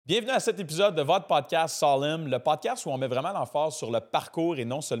Bienvenue à cet épisode de votre podcast Solemn, le podcast où on met vraiment l'emphase sur le parcours et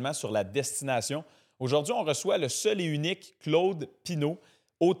non seulement sur la destination. Aujourd'hui, on reçoit le seul et unique Claude Pineault,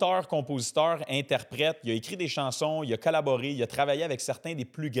 auteur-compositeur-interprète. Il a écrit des chansons, il a collaboré, il a travaillé avec certains des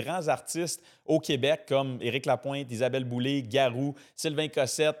plus grands artistes au Québec comme Éric Lapointe, Isabelle Boulay, Garou, Sylvain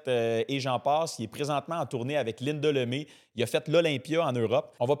Cossette et j'en passe. Il est présentement en tournée avec Lynda Lemay. Il a fait l'Olympia en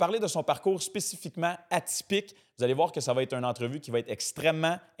Europe. On va parler de son parcours spécifiquement atypique. Vous allez voir que ça va être une entrevue qui va être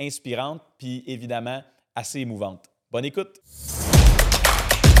extrêmement inspirante puis évidemment assez émouvante. Bonne écoute!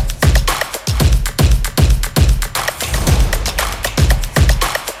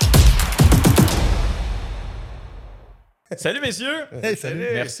 Salut messieurs! Hey, salut!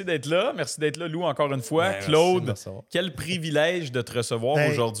 Merci d'être là. Merci d'être là, Lou, encore une fois. Ben, Claude, quel privilège de te recevoir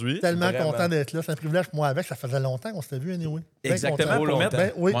aujourd'hui. Tellement Vraiment. content d'être là. C'est un privilège pour moi avec. Ça faisait longtemps qu'on s'était vu, anyway. Ben Exactement, content. pour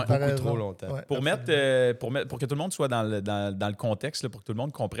mettre- Oui, Ouais, t'as beaucoup raison. trop longtemps. Ouais, Pour absolument. pour que tout le monde soit dans le contexte, là, pour que tout le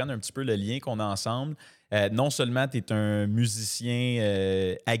monde comprenne un petit peu le lien qu'on a ensemble, non seulement tu es un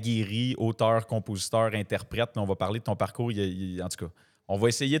musicien aguerri, auteur, compositeur, interprète, mais on va parler de ton parcours, en tout cas. On va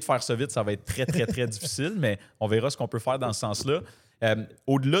essayer de faire ça vite, ça va être très, très, très difficile, mais on verra ce qu'on peut faire dans ce sens-là.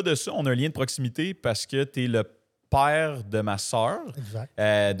 Au-delà de ça, on a un lien de proximité parce que tu es le père de ma sœur.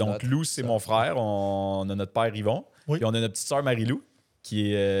 Exact. Donc, Notre Lou, c'est sœur. mon frère. On a notre père Yvon. Oui. Puis on a notre petite sœur Marie-Lou,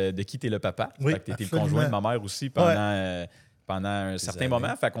 qui est, de qui tu es le papa. Oui, Fait que tu étais le absolument. conjoint de ma mère aussi pendant un certain années.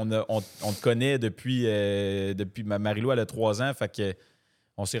 moment. Fait qu'on on te connaît depuis Marie-Lou, elle a 3 ans. Fait que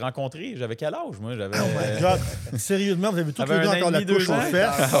on s'est rencontrés. J'avais quel âge, moi? J'avais, Oh my God! Sérieusement, vous avez tous les J'avais deux un an encore et la demi, couche 2 aux ans.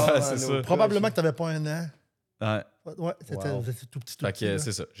 fesses. Ouais, c'est ça. Probablement que tu n'avais pas un an. Ouais. Ouais, Wow. vous étiez tout petit. Fait que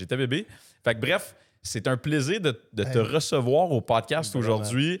c'est ça. J'étais bébé. Fait que bref, c'est un plaisir de te Hey. recevoir au podcast Vraiment.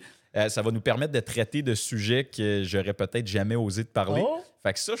 aujourd'hui. Ça va nous permettre de traiter de sujets que j'aurais peut-être jamais osé te parler. Oh!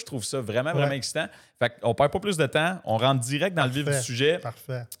 Fait que ça, je trouve ça vraiment, Ouais. vraiment excitant. Fait qu'on perd pas plus de temps. On rentre direct dans le vif du Parfait. sujet.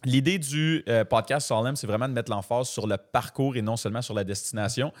 Parfait. L'idée du podcast Solemn, c'est vraiment de mettre l'emphase sur le parcours et non seulement sur la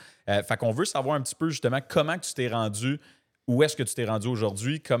destination. Fait qu'on veut savoir un petit peu justement comment que tu t'es rendu, où est-ce que tu t'es rendu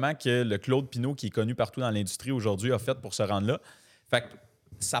aujourd'hui, comment que le Claude Pineault, qui est connu partout dans l'industrie aujourd'hui, a fait pour se rendre là. Fait que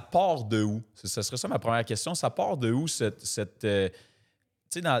ça part de où? Ce serait ça ma première question. Ça part de où cette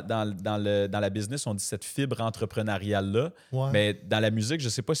tu sais, dans la business, on dit cette fibre entrepreneuriale-là. Ouais. Mais dans la musique, je ne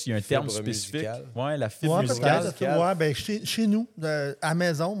sais pas s'il y a un terme Fibre spécifique. musicale. Oui, la fibre Ouais, musicale. peut-être. Ouais, ben, chez nous, à la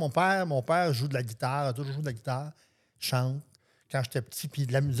maison, mon père joue de la guitare, a toujours joué de la guitare, chante. Quand j'étais petit, puis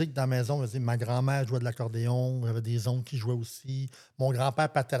de la musique dans la maison, ma grand-mère jouait de l'accordéon, il y avait des oncles qui jouaient aussi. Mon grand-père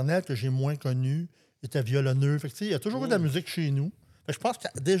paternel, que j'ai moins connu, était violonneux. Fait que, tu sais, il y a toujours eu de la musique chez nous. Fait que je pense que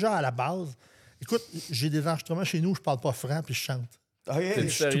déjà à la base, écoute, j'ai des enregistrements chez nous où je parle pas franc puis je chante. OK. C'est Je suis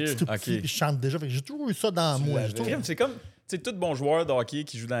tout sérieux? petit, tout OK. petit, puis je chante déjà. Fait que j'ai toujours eu ça dans Tu moi. l'avais. J'ai toujours- Crime, c'est comme, tu sais, tout bon joueur de hockey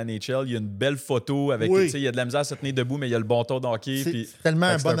qui joue dans la NHL, il y a une belle photo avec, Oui. tu sais, il y a de la misère à se tenir debout, mais il y a le bon ton de hockey. C'est Puis, tellement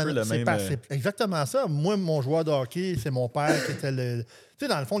fait un que bon c'est un peu le c'est même, c'est exactement ça. Moi, mon joueur de hockey, c'est mon père qui était le. Tu sais,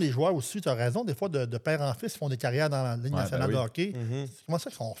 dans le fond, les joueurs aussi, tu as raison, des fois, de père en fils, ils font des carrières dans la Ligue Ouais, nationale ben oui. de hockey. Mhm. C'est comment ça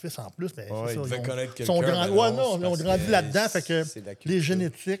qu'ils sont fils en plus? Mais c'est Ouais, ça, il devait connaître ils sont quelqu'un, grands- mais ouais, non, non, c'est ils ont parce grandi que là-dedans. Fait que c'est de la les culture.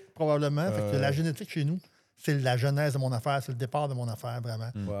 génétiques, probablement. Fait que Ouais. la génétique chez nous, c'est la genèse de mon affaire, c'est le départ de mon affaire, vraiment.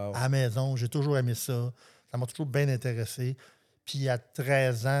 Wow. À la maison, j'ai toujours aimé ça. Ça m'a toujours bien intéressé. Puis à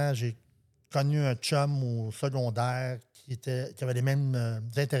 13 ans, j'ai connu un chum au secondaire qui avait les mêmes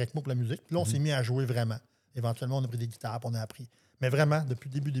intérêts que moi pour la musique. Puis là, on s'est mis à jouer vraiment. Éventuellement, on a pris des guitares, puis on a appris. Mais vraiment, depuis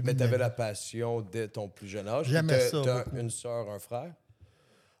le début Mais de tu avais ma la vie. passion dès ton plus jeune âge. J'aimais Puis ça t'as beaucoup. une sœur, un frère.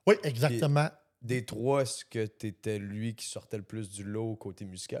 Oui, exactement. Des trois, est-ce que tu étais lui qui sortait le plus du lot côté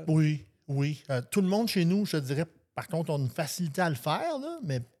musical? Oui, oui. Tout le monde chez nous, je te dirais, par contre, on a une facilité à le faire, là,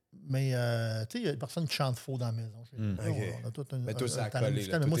 mais tu sais, il y a personne qui chante faux dans la maison. Chez nous. OK. On a tout un, Mais toi, ça a talent collé.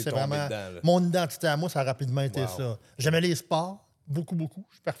 musical, Là. mais moi, Tout est c'est tombé vraiment... dedans. Là. Mon identité à moi, ça a rapidement été Wow. ça. J'aimais les sports, beaucoup, beaucoup.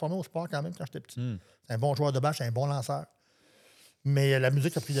 Je performais au sport quand même quand j'étais petit. Hmm. C'est un bon joueur de balle, c'est un bon lanceur. Mais la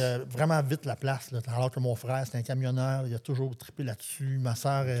musique a pris vraiment vite la place. Là. Alors que mon frère, c'était un camionneur, il a toujours trippé là-dessus. Ma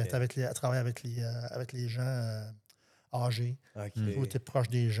sœur, elle travaille avec les gens âgés. OK. Elle était proche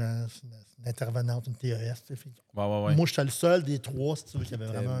des gens, c'est une intervenante, une TES. tu sais. Fait que ouais. Moi, j'étais le seul des trois, si tu veux, qui avait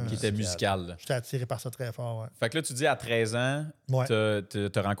vraiment... Qui était musical. là. J'étais attiré par ça très fort, ouais. Fait que là, tu dis à 13 ans, Ouais. tu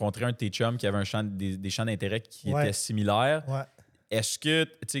as rencontré un de tes chums qui avait des champs d'intérêt qui Ouais. étaient similaires. Ouais. Est-ce que,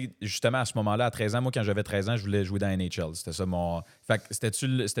 tu sais, justement, à ce moment-là, à 13 ans, moi, quand j'avais 13 ans, je voulais jouer dans la NHL. C'était ça mon. Fait que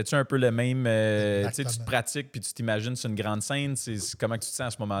c'était-tu un peu le même. Tu sais, tu te Exactement. pratiques puis tu t'imagines sur une grande scène. Comment que tu te sens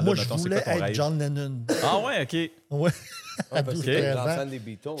à ce moment-là? Moi, je Mettons, c'est voulais quoi ton être rêve? John Lennon. Ah ouais, OK. Ouais. Ah, À parce 12, que 13 t'es ans. l'enfant des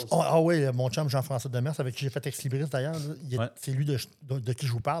Beatles. Ah oui, mon chum Jean-François Demers, avec qui j'ai fait Ex-Libris d'ailleurs, là, Ouais. c'est lui de qui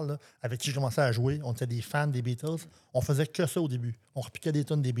je vous parle, là, avec qui j'ai commencé à jouer. On était des fans des Beatles. On faisait que ça au début. On repiquait des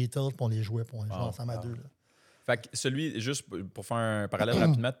tonnes des Beatles, puis on les jouait, puis on les jouait Wow. ensemble à deux. Là. Fait que celui, juste pour faire un parallèle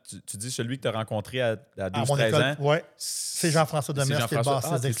rapidement, tu dis celui que tu as rencontré à 12-13 ans. Oui, c'est Jean-François Demers qui est le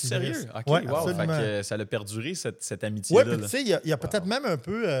bassiste d'Éclipse. Sérieux? OK, ouais, wow. Fait absolument. que ça a perduré, cette Oui, amitié-là. puis tu sais, il y a peut-être même un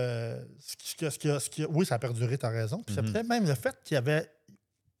peu... oui, ça a perduré, tu as raison. Puis c'est peut-être même le fait qu'il y avait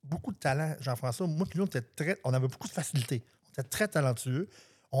beaucoup de talent, Jean-François. Moi, puis nous, on avait beaucoup de facilité. On était très talentueux.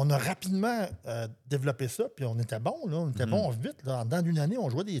 On a rapidement développé ça, puis on était bons, là. On était bons vite. Là. Dans une année, on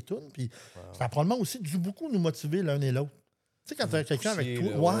jouait des tunes, puis ça a probablement aussi dû beaucoup nous motiver l'un et l'autre. Tu sais, quand tu as quelqu'un avec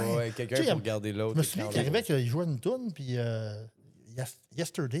toi... Ouais, quelqu'un pour regarder l'autre. Je me souviens qu'il arrivait qu'il jouait une tune, puis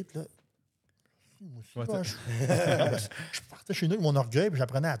Yesterday, puis là... Je partais chez nous avec mon orgueil, puis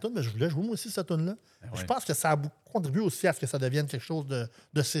j'apprenais à la tune, mais je voulais jouer moi aussi cette tune-là. Je pense que ça a beaucoup contribué aussi à ce que ça devienne quelque chose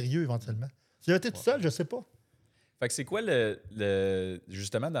de sérieux éventuellement. Si j'avais été tout seul, je sais pas. Fait que c'est quoi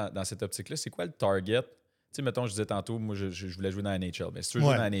justement, dans cette optique-là, c'est quoi le target? Tu sais, mettons, je disais tantôt, moi, je voulais jouer dans la NHL. Mais si tu veux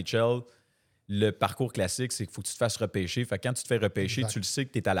jouer dans la NHL, le parcours classique, c'est qu'il faut que tu te fasses repêcher. Fait que quand tu te fais repêcher, tu le sais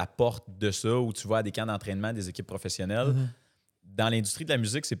que tu es à la porte de ça, ou tu vas à des camps d'entraînement des équipes professionnelles. Dans l'industrie de la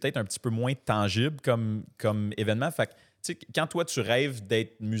musique, c'est peut-être un petit peu moins tangible comme événement. Fait que, tu sais, quand toi, tu rêves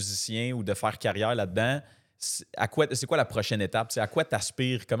d'être musicien ou de faire carrière là-dedans, c'est quoi la prochaine étape? T'sais, à quoi tu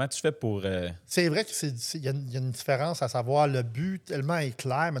aspires? Comment tu fais pour... C'est vrai qu'il y a une différence, à savoir le but tellement est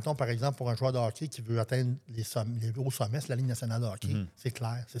clair. Mettons, par exemple, pour un joueur de hockey qui veut atteindre les hauts sommets, c'est la Ligue nationale de hockey. C'est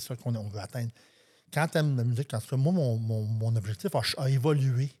clair, c'est ça qu'on veut atteindre. Quand tu aimes la musique, en tout cas, moi, mon objectif a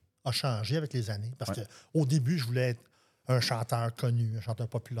évolué, a changé avec les années. Parce qu'au début, je voulais être un chanteur connu, un chanteur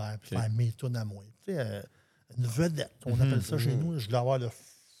populaire, puis faire mes tunes à moi. Tu sais, une vedette, on appelle ça chez nous. Je voulais avoir le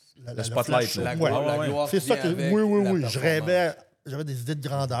spotlight. La gloire c'est ça que... Oui. Je rêvais... performance. J'avais des idées de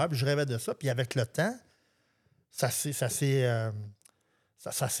grandeur, puis je rêvais de ça. Puis avec le temps, ça s'est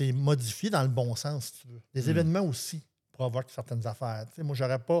modifié dans le bon sens, si tu veux. Les événements aussi provoquent certaines affaires. Tu sais, moi,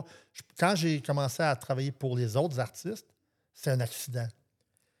 j'aurais pas... Quand j'ai commencé à travailler pour les autres artistes, c'est un accident.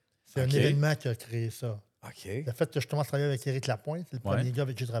 C'est un événement qui a créé ça. Le fait que je commence à travailler avec Éric Lapointe, c'est le premier gars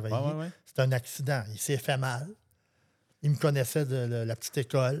avec qui j'ai travaillé, c'est un accident. Il s'est fait mal. Il me connaissait de la petite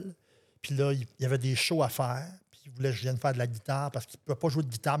école. Puis là, il y avait des shows à faire. Puis il voulait que je vienne faire de la guitare parce qu'il ne pouvait pas jouer de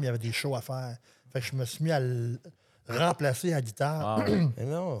guitare, mais il y avait des shows à faire. Fait que je me suis mis à le remplacer à la guitare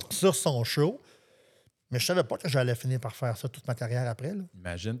sur son show. Mais je ne savais pas que j'allais finir par faire ça toute ma carrière après. Là.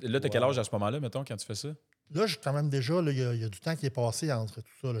 Imagine. Là, tu as quel âge à ce moment-là, mettons, quand tu fais ça? Là, quand même déjà, il y a du temps qui est passé entre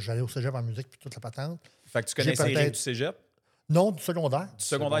tout ça. Là. J'allais au cégep en musique puis toute la patente. Fait que tu connaissais Éric du cégep? Non, du secondaire. Du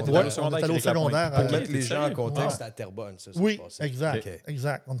secondaire, tu allé au secondaire. Pour mettre les gens en contexte, c'était à Terrebonne, ça. Oui, exact.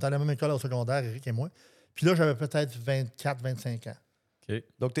 On était à la même école au secondaire, Éric et moi. Puis là, j'avais peut-être 24-25 ans.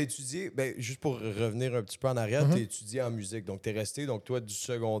 Donc, tu as étudié, juste pour revenir un petit peu en arrière, tu as étudié en musique. Donc, tu es resté, donc toi, du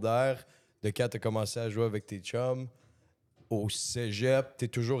secondaire, de quand tu as commencé à jouer avec tes chums, au cégep, tu es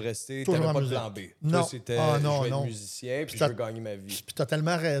toujours resté, tu n'avais pas de plan B. Non. Toi, c'était je vais être musicien, puis je veux gagner ma vie. Puis tu as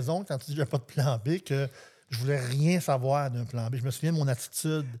tellement raison quand tu dis que je n'avais pas de plan B que je voulais rien savoir d'un plan B. Je me souviens de mon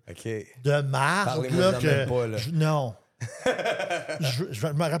attitude de marde. Parlez-moi même pas, là. Non. je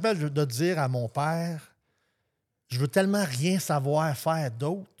me rappelle de dire à mon père, je veux tellement rien savoir faire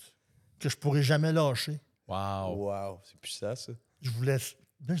d'autre que je pourrais jamais lâcher. Wow. C'est puissant, ça.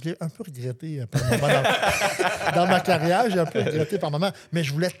 Je l'ai un peu regretté par moment dans ma carrière. J'ai un peu regretté par moment. Mais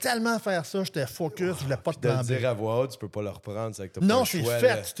je voulais tellement faire ça. J'étais focus. Je voulais pas de plan B. De le dire à voix haute, tu peux pas le reprendre. C'est que t'as non, pas le choix, c'est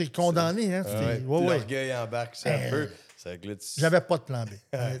fait. là. Tu t'es condamné. Hein? L'orgueil embarque, c'est un peu... Ça glisse. J'avais pas de plan B.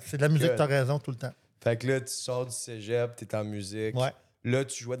 C'est de la musique, tu as raison, tout le temps. Fait que là, tu sors du cégep, tu es en musique. Là,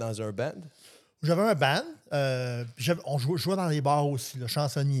 tu jouais dans un band? J'avais un band. On jouait dans les bars aussi, le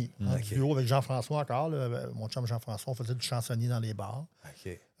chansonnier. En duo avec Jean-François encore. Là, mon chum Jean-François, on faisait du chansonnier dans les bars.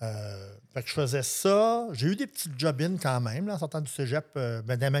 Fait que je faisais ça. J'ai eu des petites job-ins quand même, là, en sortant du cégep,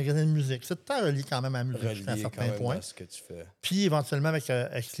 dans les magasins de musique. C'est tout le temps relié quand même à la musique jusqu'à un certain point. Ce que tu fais. Puis éventuellement, avec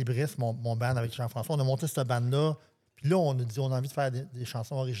Ex-Libris, mon band avec Jean-François, on a monté cette band-là. Puis là, on a dit on a envie de faire des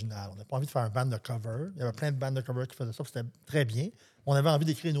chansons originales. On n'a pas envie de faire un band de cover. Il y avait plein de bandes de cover qui faisaient ça, c'était très bien. On avait envie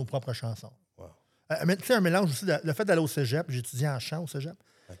d'écrire nos propres chansons. Mais tu sais, un mélange aussi, le fait d'aller au cégep, j'étudiais en chant au cégep.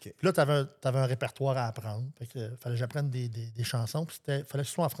 Puis là, tu avais un répertoire à apprendre. Fait que fallait que j'apprenne des chansons. Puis fallait que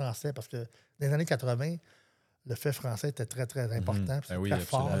ce soit en français parce que dans les années 80, le fait français était très, très important. Puis très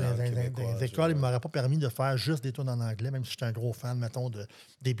fort. Dans les écoles, ils ne m'auraient pas permis de faire juste des tunes en anglais, même si j'étais un gros fan, mettons,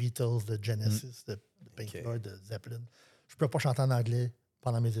 des Beatles, de Genesis, de Pink Floyd, de Zeppelin. Je ne pouvais pas chanter en anglais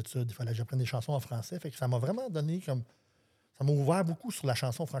pendant mes études. Il fallait que j'apprenne des chansons en français. Fait que ça m'a vraiment donné comme... Ça m'a ouvert beaucoup sur la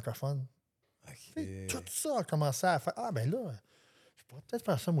chanson francophone. Tout ça a commencé à faire... Ah, ben là, je pourrais peut-être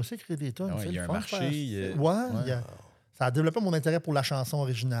faire ça, moi aussi, écrire des tunes. Il y a un marché. Ça a développé mon intérêt pour la chanson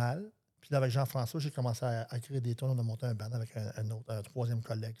originale. Puis là, avec Jean-François, j'ai commencé à écrire des tunes. On a monté un band avec un troisième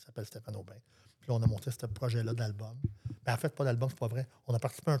collègue qui s'appelle Stéphane Aubin. Puis là, on a monté ce projet-là d'album. Ben, en fait, pas d'album, c'est pas vrai. On a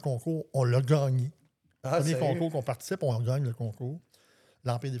participé à un concours, on l'a gagné. Le premier concours qu'on participe, on gagne le concours.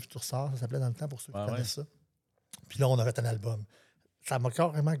 L'Empire des futurs sorts, ça s'appelait dans le temps pour ceux qui connaissent ça. Puis là, on a fait un album. Ça m'a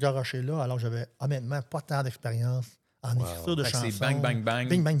carrément garoché là, alors que j'avais honnêtement pas tant d'expérience en écriture de chansons. C'est bang, bang, bang.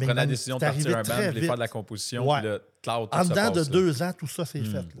 Bing, bang, bing, Prenez la bang. décision de partir un band, de faire de la composition, puis là, Claude, tout en se dedans passe, de 2 ans, tout ça s'est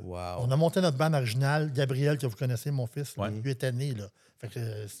fait. Là. Wow. On a monté notre band original. Gabriel, que vous connaissez, mon fils, lui était né. Là. Fait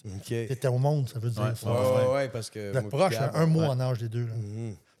que c'était au monde, ça veut dire. Ouais, parce que... Vous êtes proche, un mois en âge des deux. Là.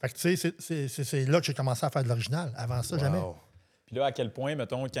 Fait que tu sais, c'est là que j'ai commencé à faire de l'original. Avant ça, jamais. Puis là, à quel point,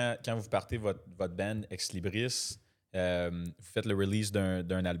 mettons, quand vous partez votre band Ex Libris, vous faites le release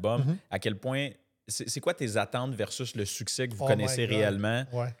d'un album, à quel point... C'est quoi tes attentes versus le succès que vous connaissez réellement?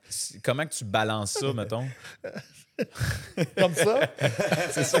 Ouais. Comment que tu balances ça, mettons? Comme ça?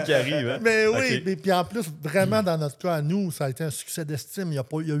 C'est ça qui arrive, hein? Mais oui, mais puis en plus, vraiment, dans notre cas, à nous, ça a été un succès d'estime. Il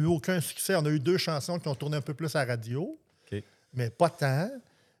n'y a eu aucun succès. On a eu 2 chansons qui ont tourné un peu plus à la radio, mais pas tant.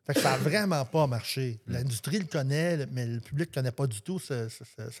 Fait que ça n'a vraiment pas marché. L'industrie le connaît, mais le public ne connaît pas du tout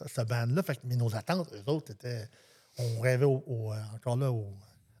ce band-là. Fait que, mais nos attentes, eux autres, étaient... On rêvait encore là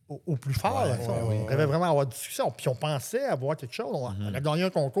au plus fort. On rêvait vraiment avoir du succès. Puis on pensait avoir quelque chose. On a gagné un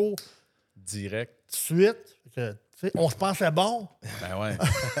concours. Direct. Tout de suite. On se pensait bon. Ben ouais.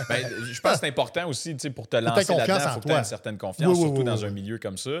 Ben, je pense que c'est important aussi pour te lancer là-dedans. Il faut que tu aies une certaine confiance, surtout dans un milieu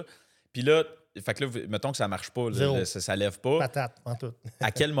comme ça. Puis là, fait que là, mettons que ça marche pas, là, ça lève pas. Patate, en tout.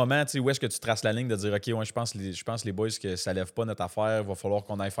 À quel moment, où est-ce que tu traces la ligne de dire, OK, ouais, je pense les boys que ça lève pas notre affaire, il va falloir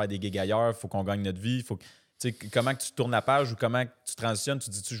qu'on aille faire des gigs ailleurs, il faut qu'on gagne notre vie, comment que tu tournes la page ou comment que tu transitionnes, tu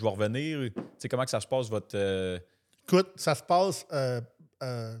dis-tu, je vais revenir? Comment que ça se passe, votre... Écoute, ça se passe...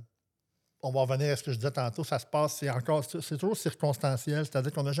 on va revenir à ce que je disais tantôt. Ça se passe, c'est toujours circonstanciel.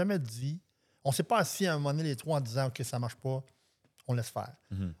 C'est-à-dire qu'on n'a jamais dit... On ne s'est pas assis à un moment donné, les 3, en disant, OK, ça ne marche pas, on laisse faire.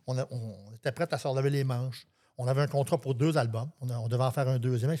 On était prêts à se relever les manches. On avait un contrat pour 2 albums. On devait en faire un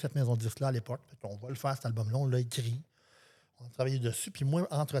deuxième avec cette maison de disque-là à l'époque. On va le faire, cet album-là. On l'a écrit. On a travaillé dessus. Puis moi,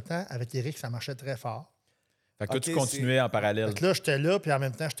 entre-temps, avec Éric, ça marchait très fort. Fait que toi, tu continuais en parallèle. Fait que là, j'étais là, puis en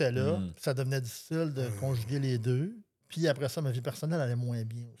même temps, j'étais là. Puis ça devenait difficile de conjuguer les deux. Puis après ça, ma vie personnelle allait moins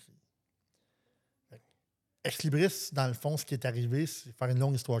bien aussi. Ex Libris, dans le fond, ce qui est arrivé, c'est faire une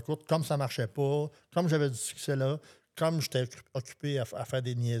longue histoire courte. Comme ça marchait pas, comme j'avais du succès là, comme j'étais occupé à faire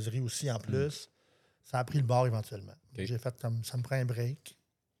des niaiseries aussi en plus, ça a pris le bord éventuellement. J'ai fait comme ça me prend un break.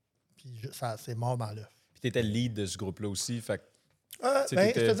 Puis c'est mort dans l'œuf. Puis tu étais le lead de ce groupe-là aussi. Fait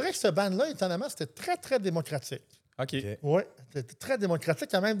je te dirais que ce band-là, étonnamment, c'était très, très démocratique. OK. Oui, c'était très démocratique.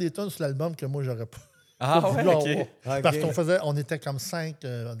 Il y a même des tunes sur l'album que moi, j'aurais pas. Ah ouais, OK. Parce qu'on était comme 5,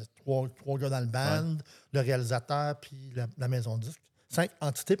 3 gars dans le band, le réalisateur, puis la maison de disque. 5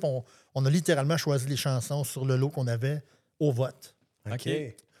 entités, puis on a littéralement choisi les chansons sur le lot qu'on avait au vote. OK.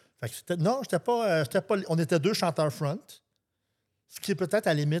 Fait que j'étais pas, on était 2 chanteurs front, ce qui est peut-être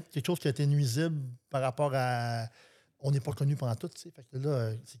à la limite quelque chose qui a été nuisible par rapport à... On n'est pas connu pendant tout, tu sais. Fait que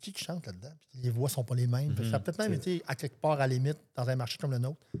là, c'est qui chante là-dedans? Puis les voix sont pas les mêmes. Ça a peut-être même été, à quelque part, à la limite, dans un marché comme le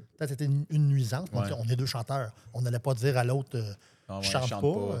nôtre, peut-être été une nuisance. On est 2 chanteurs. On n'allait pas dire à l'autre, chante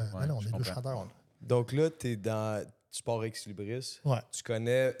pas. Non, on est 2 chanteurs. Donc là, tu pars Ex Libris. Tu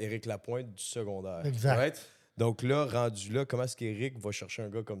connais Éric Lapointe du secondaire. Exact. Right? Donc là, rendu là, comment est-ce qu'Éric va chercher un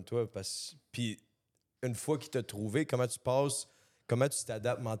gars comme toi? Puis une fois qu'il t'a trouvé, comment tu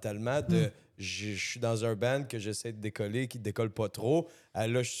t'adaptes mentalement de je suis dans un band que j'essaie de décoller, qui ne décolle pas trop.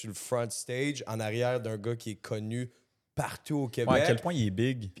 Là, je suis sur le front stage, en arrière d'un gars qui est connu partout au Québec. À quel point il est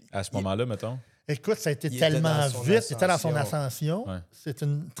big à ce moment-là, mettons? Écoute, ça a été tellement vite. Il était dans son ascension. C'est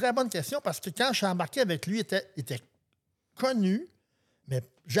une très bonne question parce que quand je suis embarqué avec lui, il était connu, mais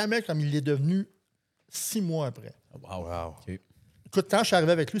jamais comme il est devenu 6 mois après. Wow. OK. Écoute, quand je suis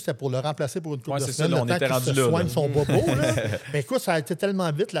arrivé avec lui, c'était pour le remplacer pour une couple de semaines. On était rendu là. Soigne son bobo. Mais écoute, ça a été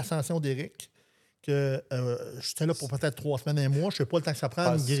tellement vite, l'ascension d'Éric, que j'étais là pour peut-être 3 semaines et un mois. Je ne sais pas le temps que ça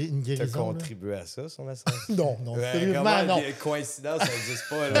prend, une guérison. Tu as contribué à ça, son ascension? Non. Sérieusement, non. Coïncidence, ça n'existe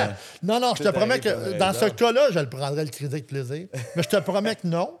pas. Là. Non, je te promets que dans ce cas-là, je le prendrais le crédit avec plaisir. Mais je te promets que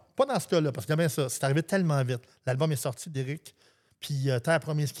non. Pas dans ce cas-là, parce que bien ça, c'est arrivé tellement vite. L'album est sorti d'Éric, puis Terre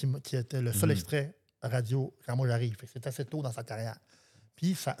promise qui était le seul extrait radio quand moi j'arrive. C'est assez tôt dans sa carrière.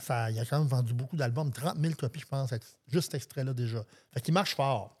 Puis il a quand même vendu beaucoup d'albums, 30 000 copies, je pense, juste cet extrait-là déjà. Fait qu'il marche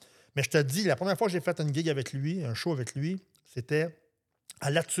fort. Mais je te dis, la première fois que j'ai fait une gig avec lui, un show avec lui, c'était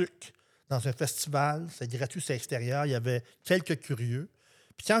à La Tuque, dans un festival. C'est gratuit, c'est extérieur. Il y avait quelques curieux.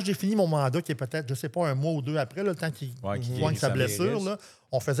 Puis quand j'ai fini mon mandat, qui est peut-être, je ne sais pas, un mois ou 2 après, le temps qu'il soigne sa blessure, là,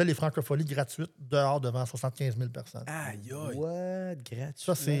 on faisait les francopholies gratuites dehors devant 75 000 personnes. Aïe, what? Gratuit?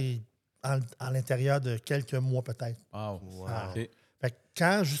 Ça, c'est à l'intérieur de quelques mois, peut-être. Wow. Ah. OK. Fait que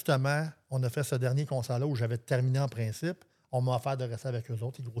quand, justement, on a fait ce dernier concert-là où j'avais terminé en principe, on m'a offert de rester avec eux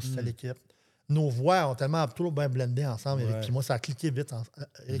autres. Ils grossissaient l'équipe. Nos voix ont tellement toujours bien blendé ensemble. Éric et moi, ça a cliqué vite.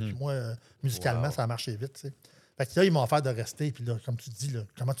 Éric et moi, musicalement, ça a marché vite. Tu sais. Fait que là, ils m'ont offert de rester. Puis là, comme tu dis, là,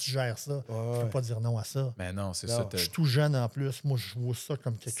 comment tu gères ça? Je ne peux pas dire non à ça. Mais non, c'est ça. Je suis tout jeune en plus. Moi, je vois ça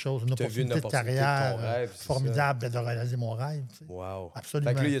comme quelque chose, une opportunité de carrière de ton rêve, formidable de réaliser mon rêve. Tu sais. Wow.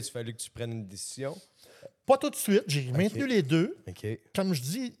 Absolument. Fait que là, il a fallu que tu prennes une décision? Pas tout de suite. J'ai maintenu les deux. OK. Comme je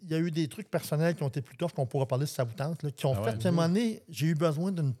dis, il y a eu des trucs personnels qui ont été plus tough qu'on pourra parler si ça vous tente, là, qui ont fait qu'à un moment donné, j'ai eu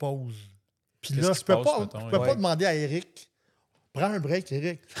besoin d'une pause. Puis là, je ne peux pas demander à Éric, prends un break,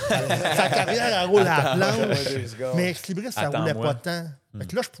 Éric. Sa carrière, elle roule à la planche. Mais Ex-Libris, ça ne roulait pas tant. Fait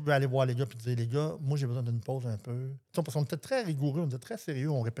que là, je pouvais aller voir les gars et dire, les gars, moi, j'ai besoin d'une pause un peu. T'sais, parce qu'on était très rigoureux, on était très sérieux,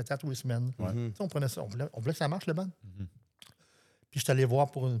 on répétait à tous les semaines. On prenait ça, on voulait que ça marche, le band. Puis je suis allé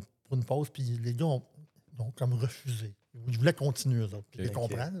voir pour une pause, puis les gars ont comme refusé. Ils voulaient continuer, eux autres. Puis je les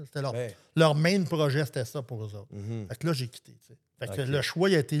comprends. C'était leur main projet, c'était ça pour eux autres. Fait que là, j'ai quitté. T'sais. Fait que le choix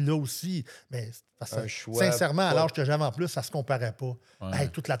il a été là aussi. Mais sincèrement, à l'âge que j'avais en plus, ça se comparait pas.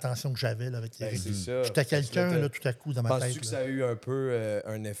 Avec toute l'attention que j'avais là, avec Éric. J'étais quelqu'un là, tout à coup dans ma tête. Penses-tu que ça a eu un peu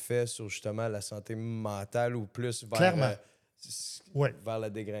un effet sur justement la santé mentale ou plus vers, clairement. Vers la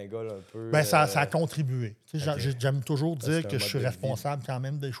dégringole un peu? Ben, ça a contribué. J'aime toujours dire que je suis responsable quand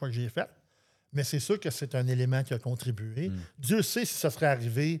même des choix que j'ai faits. Mais c'est sûr que c'est un élément qui a contribué. Dieu sait si ça serait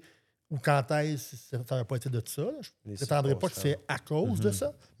arrivé ou quand est-ce, si ça n'aurait pas été de ça. Je ne prétendrai pas que c'est à cause de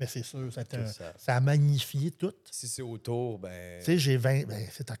ça, mais c'est sûr, ça a magnifié tout. Si c'est autour, ben... Tu sais, j'ai 20... Ben,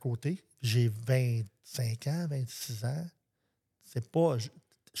 c'est à côté. J'ai 25 ans, 26 ans. C'est pas... Je ne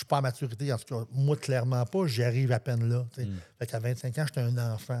suis pas à maturité, en tout cas. Moi, clairement pas. J'y arrive à peine là. Fait qu'à 25 ans, j'étais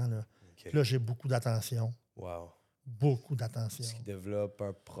un enfant. Là, là j'ai beaucoup d'attention. Wow. Beaucoup d'attention. Ce qui développe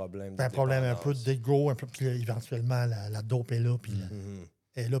un problème un problème un peu d'ego, un peu, puis éventuellement, la dope est là, puis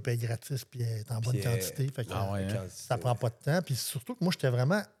elle est là, puis elle est gratis, puis elle est en bonne quantité. Fait que, ça prend pas de temps. Puis surtout que moi,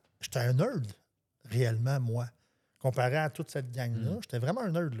 j'étais un nerd, réellement, moi. Comparé à toute cette gang-là, j'étais vraiment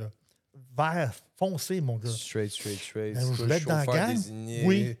un nerd, là. Vert foncé, mon gars. Straight. Ben, je voulais être dans la gang. Désigné,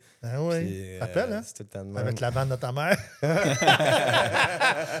 oui. Ça s'appelle, hein? Avec la vanne de ta mère.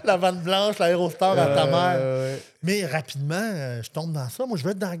 La vanne blanche, l'aérostar à ta mère. Mais rapidement, je tombe dans ça. Moi, je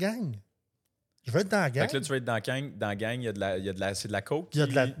veux être dans la gang. Je veux être dans la gang. Fait que là, tu veux être dans la gang, c'est de la coke?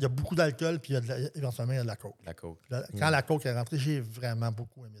 Il y a beaucoup d'alcool, puis éventuellement, il y a de la coke. La coke. Quand la coke est rentrée, j'ai vraiment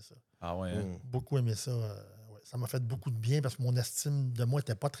beaucoup aimé ça. Ah ouais? Hein? Beaucoup aimé ça. Ça m'a fait beaucoup de bien parce que mon estime de moi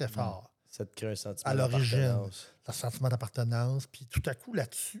n'était pas très fort. Ça te crée un sentiment d'appartenance. À l'origine, un sentiment d'appartenance. Puis tout à coup,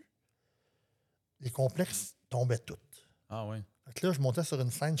 là-dessus, les complexes tombaient tous. Ah oui. Fait que là, je montais sur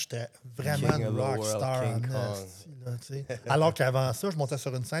une scène, j'étais vraiment une rockstar en esti, alors qu'avant ça, je montais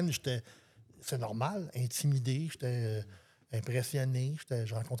sur une scène, c'est normal, intimidé, j'étais impressionné.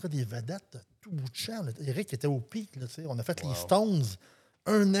 Je rencontrais des vedettes de tout bout de champ. Éric était au pic. Là, on a fait les Stones.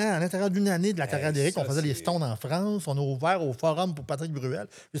 1 an, à l'intérieur d'une année de la carrière d'Éric, on faisait les Stones en France. On a ouvert au Forum pour Patrick Bruel.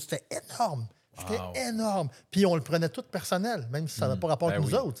 C'était énorme. C'était énorme. Puis on le prenait tout personnel, même si ça n'avait pas rapport avec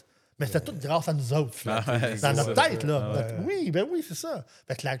nous autres. Mais c'était tout grâce à nous autres. Dans notre tête, là. Oui, c'est ça.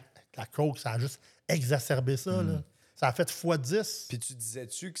 Fait que la coke, ça a juste exacerbé ça. Là. Ça a fait x10. Puis tu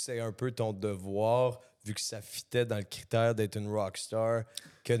disais-tu que c'est un peu ton devoir, vu que ça fitait dans le critère d'être une rockstar,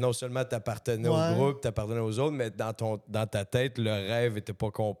 que non seulement tu appartenais au groupe, tu appartenais aux autres, mais dans ta tête, le rêve n'était pas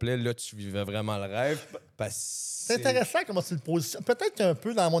complet. Là, tu vivais vraiment le rêve. C'est intéressant comment tu le positionnes. Peut-être qu'un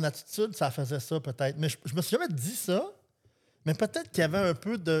peu dans mon attitude, ça faisait ça, peut-être. Mais je me suis jamais dit ça. Mais peut-être qu'il y avait un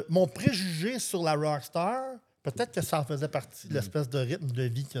peu de... Mon préjugé sur la rockstar, peut-être que ça en faisait partie de l'espèce de rythme de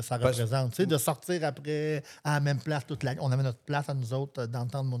vie que ça représente. Tu sais, de sortir après à la même place toute la... On avait notre place à nous autres dans le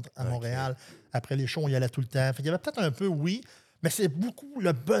temps à Montréal. Après les shows, on y allait tout le temps. Fait qu'il y avait peut-être un peu, oui, mais c'est beaucoup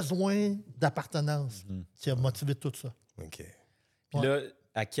le besoin d'appartenance qui a motivé tout ça. OK. Puis là,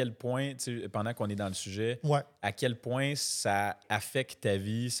 à quel point, pendant qu'on est dans le sujet, à quel point ça affecte ta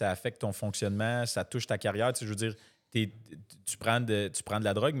vie, ça affecte ton fonctionnement, ça touche ta carrière? Je veux dire, tu prends de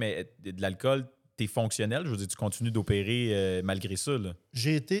la drogue, mais de l'alcool, tu es fonctionnel. Je veux dire, tu continues d'opérer malgré ça. Là.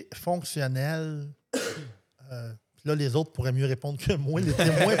 J'ai été fonctionnel. Là, les autres pourraient mieux répondre que moi. Les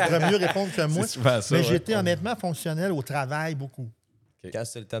témoins pourraient mieux répondre que moi. C'est souvent ça, mais j'ai été honnêtement fonctionnel au travail beaucoup. Okay. Quand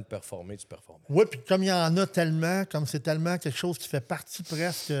c'est le temps de performer, tu performes. Oui, puis comme il y en a tellement, comme c'est tellement quelque chose qui fait partie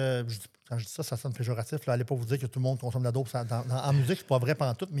presque... quand je dis ça, ça sonne péjoratif. Allez pas vous dire que tout le monde consomme de la dope. En musique, c'est pas vrai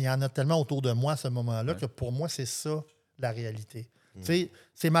pantoute, mais il y en a tellement autour de moi à ce moment-là que pour moi, c'est ça, la réalité.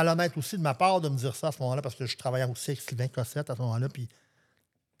 C'est malhonnête aussi de ma part de me dire ça à ce moment-là parce que je travaillais aussi avec Sylvain Cossette à ce moment-là, puis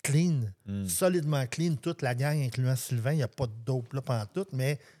clean, solidement clean, toute la gang, incluant Sylvain. Il n'y a pas de dope là pantoute,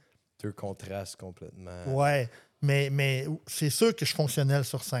 mais Deux contrastes complètement. Ouais, mais c'est sûr que je fonctionnais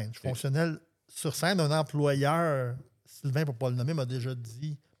sur scène. Je fonctionnais sur scène. Un employeur, Sylvain, pour ne pas le nommer, m'a déjà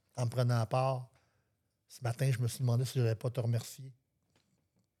dit, en me prenant à part, ce matin, je me suis demandé si je n'allais pas te remercier.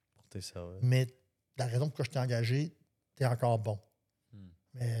 T'es sérieux. Mais la raison pour laquelle je t'ai engagé, t'es encore bon.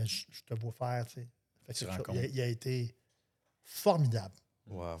 Mais je te vois faire, tu sais. Fait que Tu c'est rencontres. ça. Il a été formidable.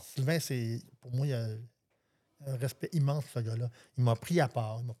 Wow. Sylvain, pour moi, il a un respect immense, ce gars-là. Il m'a pris à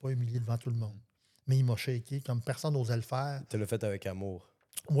part, il m'a pas humilié devant tout le monde. Mais il m'a shaké comme personne n'osait le faire. Tu l'as fait avec amour.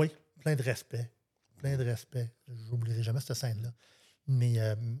 Oui, plein de respect. Plein de respect. J'oublierai jamais cette scène-là. Mais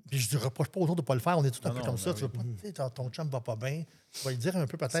puis je ne reproche pas aux autres de ne pas le faire. On est tous un peu comme ça. Tu veux pas, tu sais, ton chum ne va pas bien. Tu vas lui dire un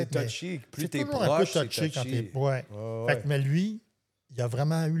peu peut-être. C'est touchy. Plus t'es toujours un proche, peu c'est touché quand touchy. t'es. Ouais. Ouais, Fait ouais. que, mais lui, il a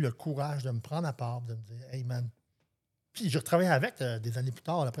vraiment eu le courage de me prendre à part, de me dire hey man. Puis j'ai retravaillé avec des années plus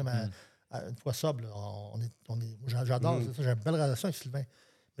tard, après une fois sobre. J'adore ça. J'ai une belle relation avec Sylvain.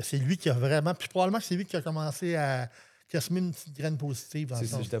 Mais c'est lui qui a vraiment. Puis probablement que c'est lui qui a commencé qui a semé une petite graine positive dans le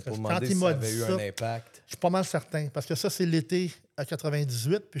C'est ça, sens. j'étais pour Quand demander il si ça m'a avait dit eu ça, un impact. je suis pas mal certain. Parce que ça, c'est l'été à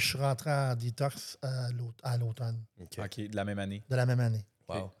 98, puis je suis rentré en détox à l'automne OK, de la même année. de la même année.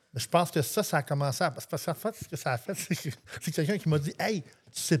 Wow. Mais je pense que ça a commencé à. Parce qu'en fait, ce que ça a fait, c'est quelqu'un qui m'a dit hey, tu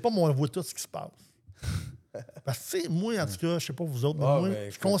sais pas, moi, on voit tout ce qui se passe. Parce que, tu sais, moi, en tout cas, je sais pas vous autres, mais moi,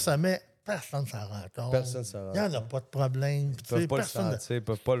 je consommais, personne ne s'en rend compte. Personne ne s'en rend Il n'y en a pas de problème. Ils peuvent pas le sentir, ils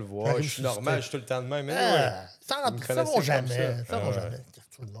peuvent pas le voir. Je suis normal, je suis tout le temps de même. Mais ouais. Ça Ils me ne connaissaient sauront jamais. comme ça. Ça Ah va ouais. jamais.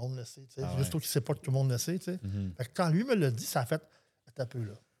 Tout le monde le sait. Ah ouais. Juste qu'il ne sait pas que tout le monde le sait. Fait que quand lui me l'a dit, ça a fait un peu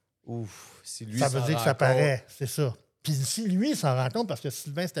là. Ouf, si lui Ça veut s'en dire que rend ça compte, paraît, c'est ça. Puis si lui, il s'en rend compte, parce que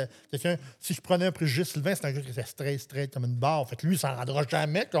Sylvain, c'était quelqu'un. Si je prenais un préjugé, Sylvain, c'était un gars qui était straight comme une barre. Fait que lui, il s'en rendra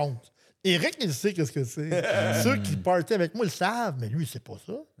jamais compte. Éric, il sait qu'est-ce que c'est. Ceux qui partaient avec moi, ils le savent, mais lui, il sait pas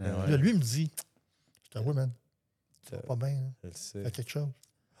ça. Là, lui, il me dit je t'avoue, man, ça va pas bien. Hein. je le sais. Fais quelque chose.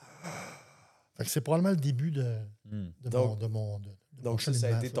 Fait que c'est probablement le début de mon Donc ça a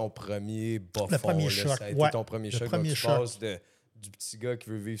cheminement, été ton premier bas Le fond, premier là. choc, Ça a été ouais. ton premier Le choc. premier Donc, tu choc. passes du petit gars qui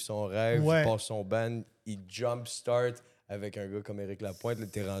veut vivre son rêve, Ouais. il passe son band, il jumpstart avec un gars comme Éric Lapointe. Là,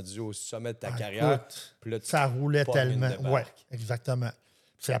 t'es rendu au sommet de ta carrière. Écoute, Puis là, tu ça roulait pognes une tellement. débarque. Oui, exactement.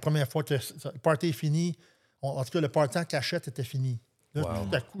 C'est la première fois que le party est fini. En tout cas, le party en cachette était fini. Là, Wow.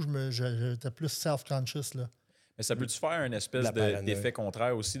 tout à coup, j'étais plus self-conscious. Là. Mais ça peut-tu faire un espèce La paranoïa. d'effet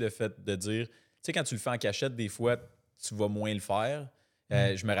contraire aussi, de fait de dire, tu sais, quand tu le fais en cachette, des fois, tu vas moins le faire.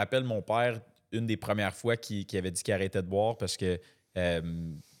 Je me rappelle mon père, une des premières fois, qui avait dit qu'il arrêtait de boire parce que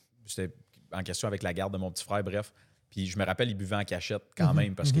c'était en question avec la garde de mon petit frère, bref. Puis je me rappelle, il buvait en cachette quand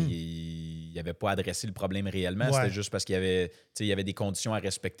même parce qu'il n'avait pas adressé le problème réellement. Ouais. C'était juste parce qu'il y avait des conditions à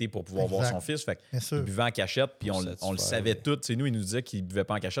respecter pour pouvoir voir Exact. son fils. Fait Bien sûr. il buvait en cachette, puis Pour on le satisfaire, savait oui. tous. Tu sais, nous, il nous disait qu'il ne buvait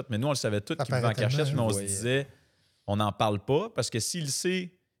pas en cachette, mais nous, on le savait tous Ça qu'il buvait en paraît cachette, tellement, mais on je se voyais. disait, on n'en parle pas parce que s'il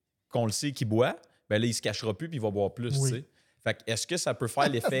sait qu'on le sait qu'il boit, ben là, il se cachera plus puis il va boire plus. Oui. Tu sais. Fait que est-ce que ça peut faire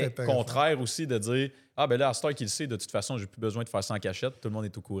l'effet intéressant. contraire aussi de dire ah ben là, à cette heure qu'il le sait, de toute façon, j'ai plus besoin de faire ça en cachette, tout le monde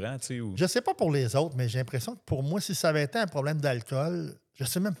est au courant, tu sais, ou... Je sais pas pour les autres, mais j'ai l'impression que pour moi, si ça avait été un problème d'alcool, je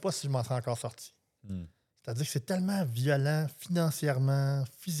sais même pas si je m'en serais encore sorti. C'est-à-dire que c'est tellement violent financièrement,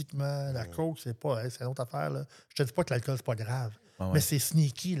 physiquement. La coke, c'est pas... c'est une autre affaire. Là. Je te dis pas que l'alcool, c'est pas grave. Ah ouais. Mais c'est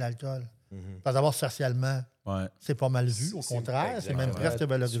sneaky, l'alcool. Parce d'abord, socialement, Ouais. c'est pas mal vu. Au C'est- contraire, c'est même exactement. presque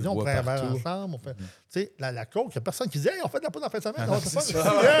valorisé. Tu le On vois prend un verre partout. ensemble. On fait, tu sais, la coke, il n'y a personne qui dit hey, on fait de la poudre en fin de semaine. non, On fait c'est pas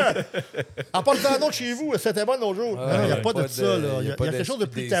ça. En parlant d'autre chez vous, c'était bon l'autre jour. Ah, Il n'y a ouais. pas de Pas ça. de- Là. Il y a pas quelque chose de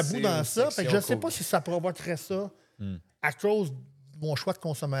plus tabou d'SPDC dans ou ça. Fait que je ne sais section pas si ça provoquerait ça à cause de mon choix de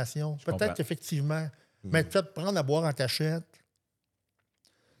consommation. comprends. Peut-être qu'effectivement, mais peut-être prendre à boire en cachette.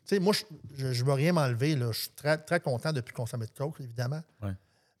 Tu sais, moi, je ne veux rien m'enlever. Là. Je suis très, très content depuis consommer de coke, évidemment. Ouais.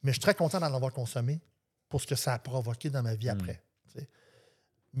 Mais je suis très content d'en avoir consommé pour ce que ça a provoqué dans ma vie après. Tu sais.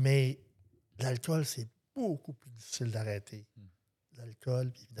 Mais l'alcool, c'est beaucoup plus difficile d'arrêter.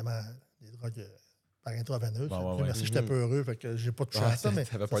 L'alcool, puis évidemment, les drogues par intraveineuse. Ouais, ouais. Merci, j'étais peu heureux, fait que j'ai pas touché à ça. Mais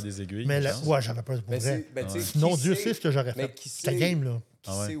T'avais peur des aiguilles. mais je la, pense. ouais, j'avais peur pour Mais vrai. c'est- ben, tu sais, Sinon, qui Dieu sait- sait ce que j'aurais mais fait. qui C'était sait- game, là. Qui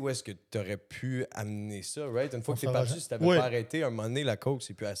Ah ouais. sait où est-ce que tu aurais pu amener ça, right? Une fois On que tu es saura parti, jamais. si tu n'avais Oui. pas arrêté, à un moment donné, la coke,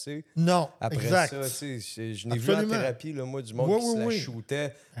 c'est plus assez. Non, Après exact. ça, tu sais, je n'ai vu en Absolument. thérapie, là, moi, du monde Oui, qui se la oui, oui.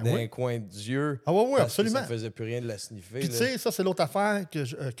 shootait Ah dans oui. un coin d'yeux. Ah oui, oui, parce absolument. Que ça faisait plus rien de la sniffer. Puis tu là. sais, ça, c'est l'autre affaire que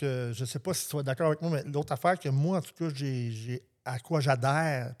je sais pas si tu vas être d'accord avec moi, mais l'autre affaire que moi, en tout cas, j'ai à quoi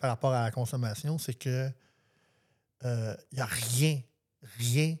j'adhère par rapport à la consommation, c'est que il n'y a rien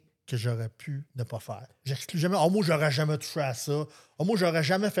que j'aurais pu ne pas faire. J'exclus jamais. Oh, moi, j'aurais jamais touché à ça. Oh, moi, j'aurais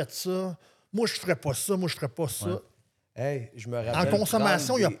jamais fait ça. Moi, je ferais pas ça. Moi, je ferais pas ça. Ouais. Hey, je me En rappelle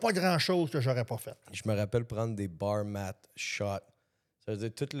consommation, il n'y a prendre pas grand-chose que j'aurais pas fait. je me rappelle prendre des bar mat shots. Ça veut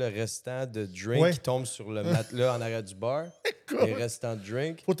dire tout le restant de drink Ouais. qui tombe sur le matelas en arrière du bar. les restants de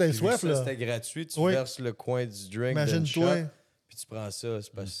drink. Faut t'aies Puis vu que soif, là. C'était gratuit, tu Oui. verses le coin du drink. Imagine-toi. D'une shot, puis tu prends ça.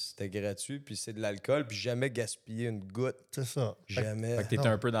 C'est parce que c'était gratuit, puis c'est de l'alcool, puis jamais gaspiller une goutte. C'est ça. Jamais. Fait que t'étais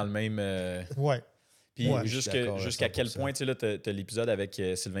un peu dans le même. Ouais. Puis Ouais, je suis d'accord à jusqu'à quel 100%. point, tu sais, là, t'as l'épisode avec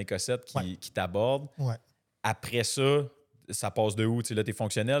Sylvain Cossette qui t'aborde. Ouais. Après ça passe de où? Tu sais, là, t'es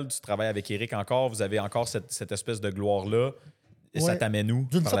fonctionnel, tu travailles avec Éric encore, vous avez encore cette espèce de gloire-là. Et ça Ouais. t'amène où?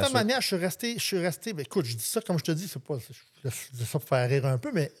 D'une par la certaine suite? manière, je suis resté. Ben, écoute, je dis ça comme je te dis, je dis ça pour faire rire un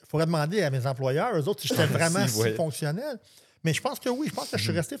peu, mais il faudrait demander à mes employeurs, eux autres, si j'étais vraiment Si, ouais. fonctionnel. Mais je pense que oui, je pense que je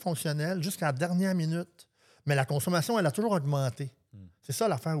suis resté fonctionnel jusqu'à la dernière minute. Mais la consommation, elle a toujours augmenté. C'est ça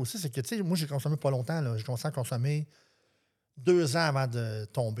l'affaire aussi, c'est que, tu sais, moi, j'ai consommé pas longtemps. Là. J'ai commencé à consommer 2 ans avant de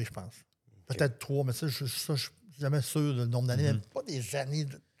tomber, je pense. Peut-être 3, mais ça, je suis jamais sûr du nombre d'années, même pas des années.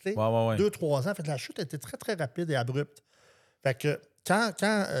 Tu sais, Ouais. 2-3 ans. Fait que la chute était très, très rapide et abrupte. Fait que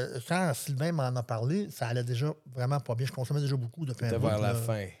quand Sylvain m'en a parlé, ça allait déjà vraiment pas bien. Je consommais déjà beaucoup depuis T'étais un bout, vers la là.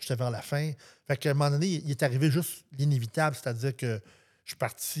 fin. J'étais vers la fin. Fait qu'à un moment donné, il est arrivé juste l'inévitable, c'est-à-dire que je suis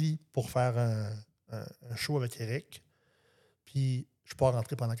parti pour faire un show avec Éric, puis je suis pas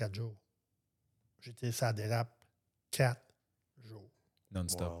rentré pendant 4 jours. J'étais ça dérape 4 jours.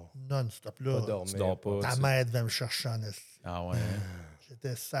 Non-stop. Wow. Non-stop. Pas Là, dormir. Tu dors pas. ta mère devait me chercher en esti. Ah ouais.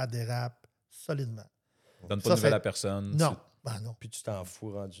 J'étais ça dérape solidement. Donne pas Ça, de nouvelles c'est- à personne. Non. Ben non. Puis tu t'en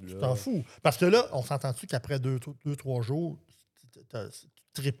fous rendu là. Tu t'en fous. Parce que là, on s'entend-tu qu'après 2-3 jours, tu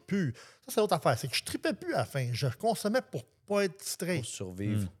tripes plus. Ça, c'est l'autre affaire. C'est que je tripais plus à la fin. Je consommais pour pas être straight. Pour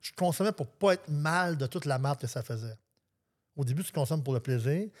survivre. Je consommais pour pas être mal de toute la merde que ça faisait. Au début, tu consommes pour le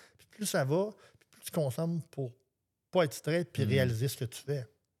plaisir. Puis plus ça va, puis plus tu consommes pour pas être straight puis réaliser ce que tu fais.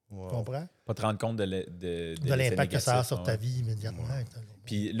 Wow. Tu comprends? Pas te rendre compte de De l'impact que ça a négatif, sur ta ouais. vie immédiatement.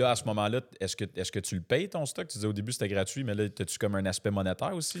 Puis là, à ce moment-là, est-ce que tu le payes ton stock? Tu disais au début c'était gratuit, mais là, as-tu comme un aspect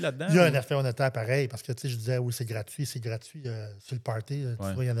monétaire aussi là-dedans? Il y a un ou- aspect monétaire pareil, parce que tu sais, je disais, oui, c'est gratuit. Sur le party, tu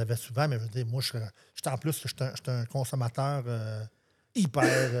Ouais. vois, il y en avait souvent, mais je veux dire, moi, j'étais en plus, j'étais un consommateur hyper.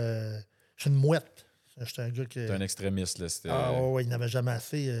 Je suis une mouette. J'étais un gars qui. T'es un extrémiste, là. C'était... Ah, ouais, il n'avait jamais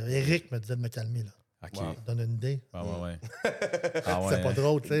assez. Éric me disait de me calmer, là. OK. Wow. Ça te donne une idée. Ah ouais. Ah ouais. C'est pas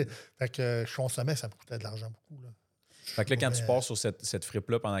drôle, tu sais. Fait que je consommais, ça me coûtait de l'argent beaucoup, là. Fait que là, quand tu pars sur cette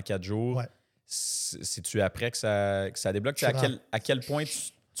fripe-là pendant 4 jours, Ouais. c'est-tu après que ça débloque? Je suis À quel point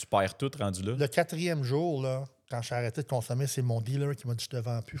tu perds tout rendu là? Le 4e jour, là, quand j'ai arrêté de consommer, c'est mon dealer qui m'a dit: je te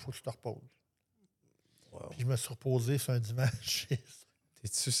vends plus, il faut que tu te reposes. Wow. Puis je me suis reposé sur un dimanche.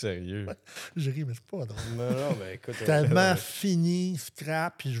 T'es-tu sérieux? Je ris, mais c'est pas drôle. Non, mais écoute. Tellement fini,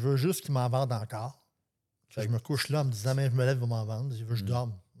 scrap, puis je veux juste qu'ils m'en vendent encore. Puis je me couche là en me disant, mais je me lève, ils vont m'en vendre. Je veux que je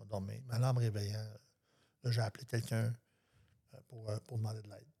dorme. Je vais dormir. Mais là, en me réveillant, là, j'ai appelé quelqu'un pour demander de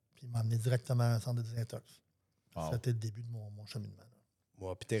l'aide. Puis il m'a amené directement à un centre de désintox. Wow. C'était le début de mon cheminement. Là.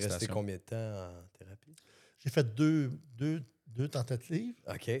 Wow. Puis t'es resté Félicitations. combien de temps en thérapie? J'ai fait deux tentatives.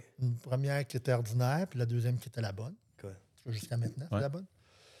 OK. Une première qui était ordinaire, puis la deuxième qui était la bonne. Quoi? Jusqu'à maintenant, c'est Ouais. la bonne.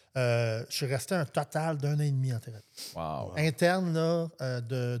 Je suis resté un total d'1 an et demi en thérapie. Wow. Interne, là,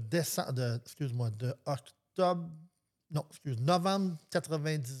 de novembre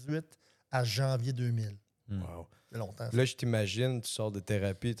 98 à janvier 2000. Wow. C'est longtemps. ça. Là, je t'imagine, tu sors de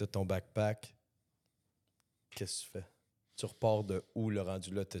thérapie, tu as ton backpack. Qu'est-ce que tu fais? Tu repars de où, le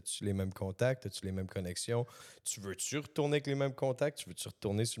rendu là? As-tu les mêmes contacts? As-tu les mêmes connexions? Tu veux-tu retourner avec les mêmes contacts? Tu veux-tu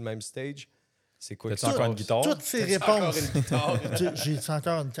retourner sur le même stage? C'est quoi? T'as-tu encore une guitare? Toutes ces T'as-tu encore réponses. une guitare? J'ai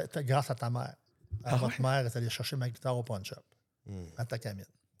encore grâce à ta mère. Votre mère est allée chercher ma guitare au pawn shop, Hmm. à Takamine.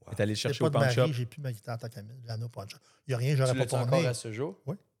 T'es allé J'ai chercher pas au de pawn mari, shop? j'ai plus ma guitare à Takamine. J'ai amené au pawn shop. Il n'y a rien, Tu j'aurais pas l'as-tu encore tourné. à ce jour?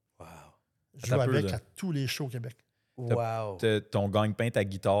 Oui. Wow. Je joue Attends un peu, avec là. à tous les shows au Québec. Wow. Ton gagne-pain, ta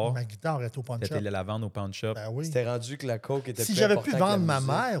guitare, Ma guitare est au pawn t'as shop. été la vendre au pawn shop. Ben oui. C'était rendu que la coke était Si plus j'avais pu importante que la vendre ma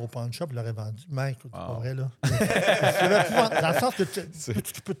musique. mère au pawn shop, je l'aurais vendu. Mais écoute, c'est pas Wow. vrai, là. Si j'avais pu vendre, dans le sens que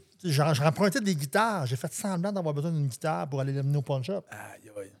tu peux genre, je rempruntais des guitares. J'ai fait semblant d'avoir besoin d'une guitare pour aller l'amener au pawn shop.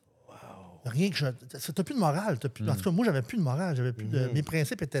 Aïe, aïe. Rien que t'as plus de morale. En tout cas, moi, j'avais plus de morale. J'avais plus de, mes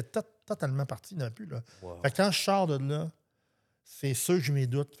principes étaient totalement partis. Il n'y en avait plus, là. Wow. Fait que quand je sors de là, c'est sûr que j'ai mes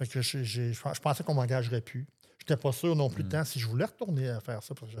doutes. Fait que je pensais qu'on m'engagerait plus. Je n'étais pas sûr non plus de temps si je voulais retourner à faire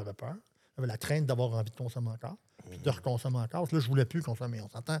ça parce que j'avais peur. J'avais la crainte d'avoir envie de consommer encore, puis de reconsommer encore. Là, je voulais plus consommer. On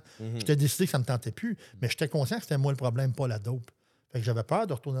s'entend. J'étais décidé que ça ne me tentait plus, mais j'étais conscient que c'était moi le problème, pas la dope. Fait que j'avais peur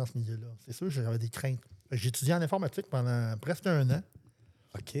de retourner dans ce milieu-là. C'est sûr, j'avais des craintes. Fait que j'ai étudié en informatique pendant presque 1 an.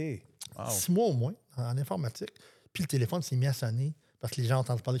 OK. Wow. 6 mois au moins en informatique. Puis le téléphone s'est mis à sonner parce que les gens ont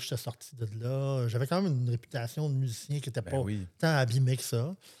entendu parler que j'étais sorti de là. J'avais quand même une réputation de musicien qui n'était Ben pas oui. tant abîmé que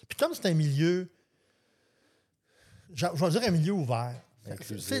ça. Puis comme c'est un milieu, je vais dire un milieu ouvert,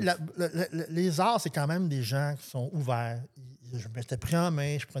 Les arts, c'est quand même des gens qui sont ouverts. Je m'étais pris en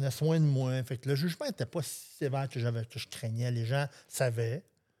main, je prenais soin de moi. Fait que le jugement n'était pas si sévère que je craignais. Les gens savaient.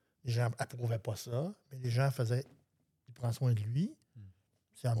 Les gens n'approuvaient pas ça. Mais les gens faisaient il prend soin de lui.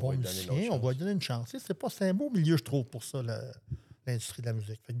 C'est un bon musicien. On va lui donner une chance. C'est un beau milieu, je trouve, pour ça, l'industrie de la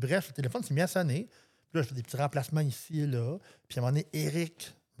musique. Fait que, bref, le téléphone s'est mis à sonner. Puis là, je fais des petits remplacements ici et là. Puis à un moment donné,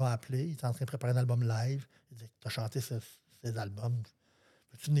 Éric m'a appelé. Il était en train de préparer un album live. Il dit tu as chanté ces albums.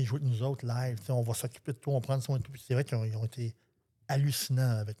 Peux-tu venir jouer de nous autres live? T'sais, on va s'occuper de toi, on va prendre soin de toi. Puis c'est vrai qu'ils ont été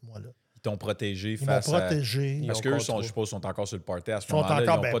hallucinants avec moi. Là. Ils t'ont protégé Ils m'ont protégé. Parce qu'eux, je suppose, sont encore sur le party à ce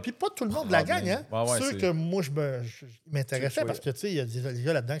moment-là. Puis pas tout le monde de la gang. Hein? Ouais, Ceux que moi, je m'intéressais parce que, tu sais, il y a des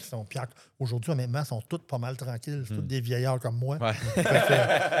gars là-dedans qui sont... Puis aujourd'hui, honnêtement, sont tous pas mal tranquilles. C'est tous des vieillards comme moi. Ouais.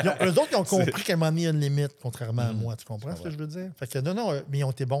 Eux autres, ils ont compris qu'à un moment donné, il y a une limite, contrairement à moi. Tu comprends ce que je veux dire? Fait que non, mais ils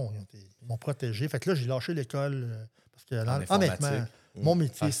ont été bons. Ils m'ont protégé. Fait que là, j'ai lâché l'école parce que, honnêtement... Mon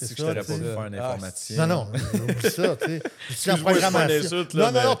métier, c'est ça. Je t'aurais pas dû faire un informaticien. Non, oublie ça. Je suis en programmation.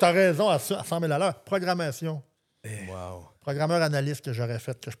 Non, t'as raison à 100 000 à l'heure. Programmation. Wow. Programmeur analyste que j'aurais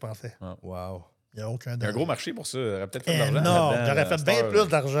fait que je pensais. Wow. Il n'y a aucun Il y a un gros marché pour ça. Il aurait peut-être fait de l'argent. Non, j'aurais fait bien plus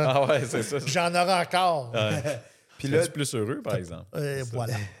d'argent. Ah ouais, c'est ça. J'en aurais encore. Puis là, tu es plus heureux, par exemple.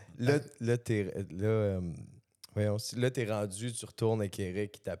 Voilà. Là, t'es rendu, tu retournes avec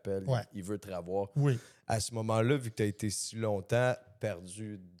Éric qui t'appelle, il veut te revoir. Oui. À ce moment-là, vu que tu as été si longtemps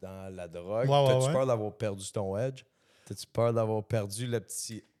perdu dans la drogue, t'as-tu peur d'avoir perdu ton edge? T'as-tu peur d'avoir perdu le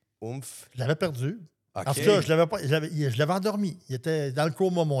petit oomph? Je l'avais perdu. Okay. En tout cas, je l'avais endormi. Il était dans le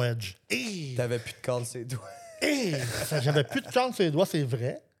coma, mon edge. T'avais plus de cornes sur les doigts. J'avais plus de cornes sur les doigts, c'est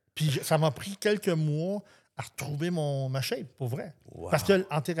vrai. Puis ça m'a pris quelques mois à retrouver ma shape, pour vrai. Wow. Parce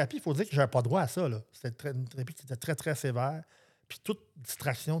qu'en thérapie, il faut dire que j'avais pas droit à ça. C'était une thérapie qui était très, très sévère. Puis toute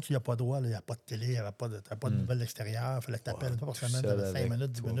distraction, tu n'y as pas droit. Il n'y a pas de télé, il n'y a pas de nouvelles extérieures. Il fallait que tu appelles pas par semaine, 5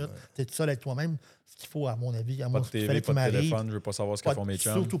 minutes, 10 minutes. Tu es tout seul avec toi-même. Ce qu'il faut, à mon avis. Pas de télé, pas de téléphone, je ne veux pas savoir ce qu'ils font mes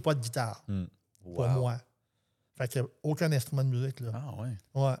chums. Surtout pas de guitare. Pour moi. Fait qu'il n'y a aucun instrument de musique. Là. Ah ouais.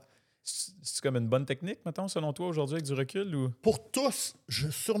 Ouais. C'est comme une bonne technique, mettons, selon toi, aujourd'hui, avec du recul? Ou? Pour tous,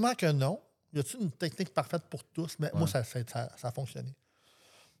 sûrement que non. Y a-t-il une technique parfaite pour tous? Mais moi, ça a fonctionné.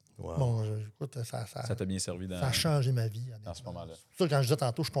 Wow. Bon, écoute, ça t'a bien servi ça a changé ma vie. Dans ce moment-là. C'est ça, quand je disais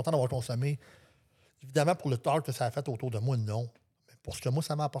tantôt, je suis content d'avoir consommé. Évidemment, pour le tort que ça a fait autour de moi, non. Mais pour ce que moi,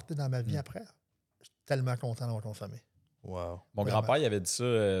 ça m'a apporté dans ma vie après, je suis tellement content d'avoir consommé. Wow. Mon grand-père, il avait dit ça.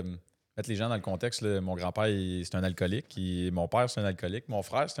 Mettre les gens dans le contexte, là, mon grand-père, c'est un alcoolique. Mon père, c'est un alcoolique. Mon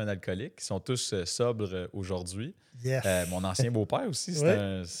frère, c'est un alcoolique. Ils sont tous sobres aujourd'hui. Yes. Mon ancien beau-père aussi,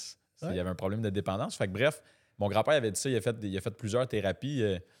 il y avait un problème de dépendance. Fait que, bref, mon grand-père avait dit ça. Il a fait plusieurs thérapies.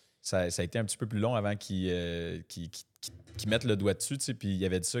 Ça a été un petit peu plus long avant qu'il mette le doigt dessus. Puis il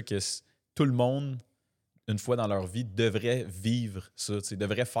avait dit ça que tout le monde, une fois dans leur vie, devrait vivre ça.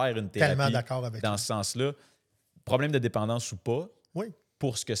 Devrait faire une thérapie. Tellement d'accord avec dans ce sens-là. Problème de dépendance ou pas. Oui.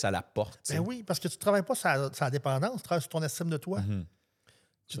 Pour ce que ça l'apporte. Ben oui, parce que tu ne travailles pas sur la dépendance, tu travailles sur ton estime de toi.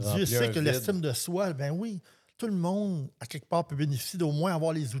 Mm-hmm. Dieu sait que l'estime de soi, ben oui, tout le monde, à quelque part, peut bénéficier d'au moins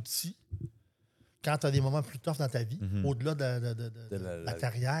avoir les outils quand tu as des moments plus tough dans ta vie, au-delà de la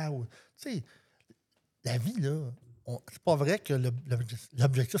carrière. Tu sais, la vie, là, c'est pas vrai que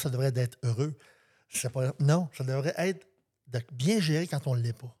l'objectif, ça devrait être heureux. Non, ça devrait être de bien gérer quand on ne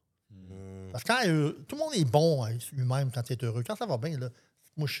l'est pas. Parce que quand tout le monde est bon lui-même quand il est heureux. Quand ça va bien, là,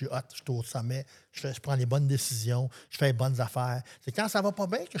 moi, je suis hot, je suis au sommet, je prends les bonnes décisions, je fais les bonnes affaires. C'est quand ça va pas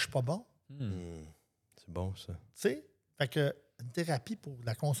bien que je suis pas bon. C'est bon, ça. Tu sais? Fait que une thérapie pour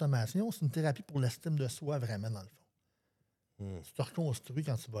la consommation, c'est une thérapie pour l'estime de soi, vraiment, dans le fond. Tu te reconstruis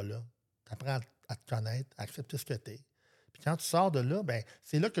quand tu vas là. Tu apprends à te connaître, à accepter ce que tu es. Puis quand tu sors de là, ben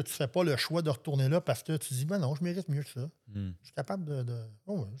c'est là que tu fais pas le choix de retourner là parce que tu dis, ben non, je mérite mieux que ça. Je suis capable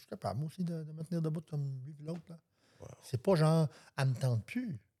je suis capable, moi aussi, de me tenir debout comme lui et l'autre. Là. Wow. C'est pas genre, elle me tente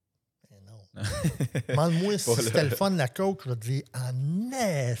plus. Mais non. Demande-moi si c'était le fun de la coke, je vais te dire, en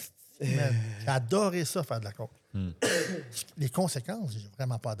est. J'ai adoré ça, faire de la coke. Les conséquences, j'ai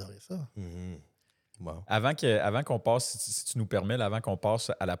vraiment pas adoré ça. Wow. Avant qu'on passe, si tu nous permets, là, avant qu'on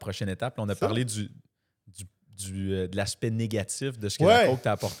passe à la prochaine étape, là, on a parlé de l'aspect négatif de ce que la coke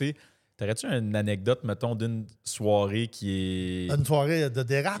t'a apporté. T'aurais-tu une anecdote, mettons, d'une soirée qui est... Une soirée de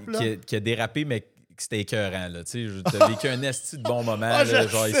dérape, là? Qui a dérapé, mais que c'était écœurant, là. Tu sais, t'as vécu un esti de bon moment, là,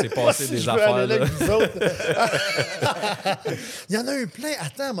 genre, il s'est passé des affaires, là. Il y en a eu plein.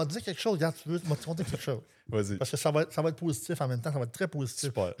 Attends, elle m'a dit quelque chose. Regarde, tu veux, m'a raconté quelque chose. Vas-y. Parce que ça va être positif en même temps. Ça va être très positif.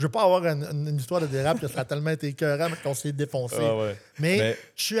 Super. Je veux pas avoir une histoire de dérape que ça a tellement été écœurant qu'on s'est défoncé. Mais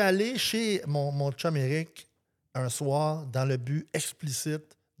je suis allé chez mon chum Éric un soir dans le but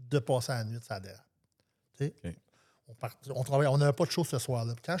explicite de passer la nuit de sa dérape. Okay. on travaillait, on n'avait pas de show ce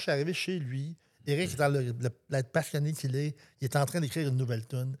soir-là. Quand je suis arrivé chez lui, Éric, étant l'être passionné qu'il est, il était en train d'écrire une nouvelle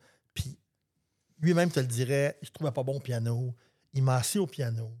tune. Puis lui-même te le dirait, il ne se trouvait pas bon au piano. Il m'a assis au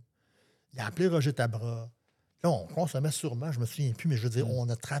piano. Il a appelé Roger Tabra. Là, on consommait sûrement, je me souviens plus, mais je veux dire, on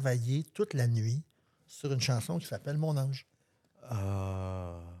a travaillé toute la nuit sur une chanson qui s'appelle Mon ange.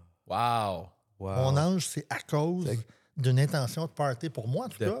 Wow! Mon ange, c'est à cause d'une intention de party pour moi, en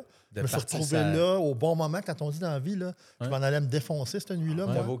tout cas. Je me suis retrouvé là au bon moment, quand on dit dans la vie, là, je m'en allais me défoncer cette nuit-là.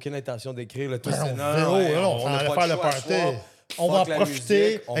 Tu n'avais aucune intention d'écrire le tout. On s'en allait faire le party. On va en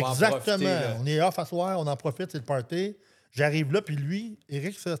profiter. Exactement. On est off à soir, on en profite, c'est le party. J'arrive là, puis lui,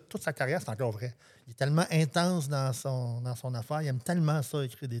 Éric, toute sa carrière, c'est encore vrai. Il est tellement intense dans son affaire. Il aime tellement ça,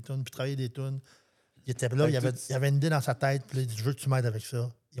 écrire des tunes, puis travailler des tunes. Il était là, il avait une idée dans sa tête, puis il a dit, je veux que tu m'aides avec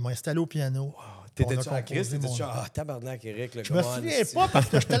ça. Il m'a installé au piano. Wow. T'étais-tu en crise? T'étais-tu tabarnak, Éric? Je me souviens pas parce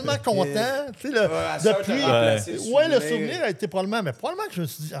que je suis tellement content. Tu sais, depuis. Le souvenir a été probablement. Mais probablement que je me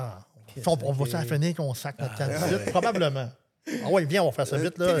suis dit, on va s'en finir qu'on sac notre camp de suite. Probablement. Ah ouais, viens, on va faire ça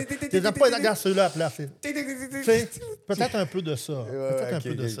vite. Là. T'es pas dans ceux-là à placer. Peut-être un peu de ça. Peut-être un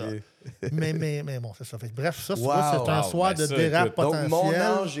peu de ça. Mais bon, c'est ça. Bref, ça, c'est un soir de dérape potentiel. Donc, mon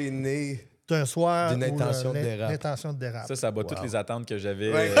ange est né. C'est un soir d'une intention de dérape. L'intention de dérape. Ça bat toutes les attentes que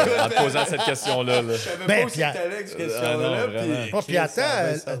j'avais en posant cette question-là. Je savais pas aussi que t'allais avec cette question-là. Puis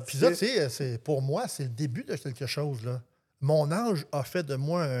attends, puis ça, tu sais, pour moi, c'est le début de quelque chose, là. Mon ange a fait de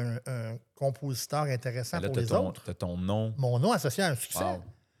moi un compositeur intéressant pour les autres. T'as ton nom. Mon nom associé à un succès. Wow.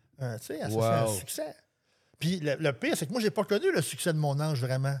 Tu sais, associé à un succès. Puis le pire, c'est que moi, j'ai pas connu le succès de mon ange,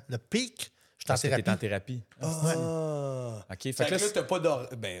 vraiment. Le pic, j'étais en thérapie. T'es en thérapie. OK. Fait que là, t'as pas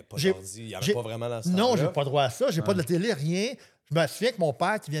d'ordi. Ben, pas d'ordi. Il n'y en a pas vraiment dans ce Non, j'ai pas droit à ça. J'ai pas de télé, rien. Je me souviens que mon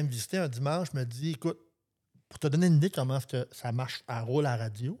père, qui vient me visiter un dimanche, me dit, écoute, pour te donner une idée de comment que ça marche à roule à la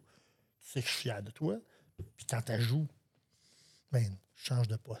radio, tu sais que je suis fier de toi. Puis quand tu joues, ben, je change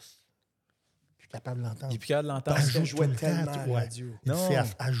de poste. Je suis capable de l'entendre. Il est plus capable de l'entendre. Elle jouait tellement à la radio. Non.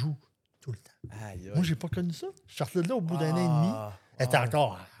 Elle joue tout le temps. Aïe. Moi, j'ai pas connu ça. Je suis sorti de là au bout d'un an et demi. Elle était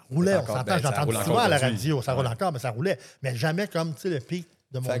encore... roulait, on s'entend, j'entends souvent à la radio, ça roule encore, mais ça roulait. Mais jamais comme, tu sais, le pic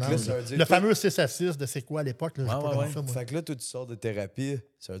de mon ange. Le fameux 6 à 6 de c'est quoi à l'époque. Là, ça, fait que là, toi, tu sors de thérapie,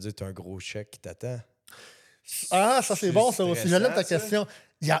 ça veut dire que tu as un gros chèque qui t'attend. Ah, ça, c'est bon, ça aussi. Je lève ta question.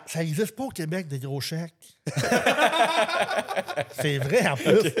 Ça n'existe pas au Québec, des gros chèques. C'est vrai, en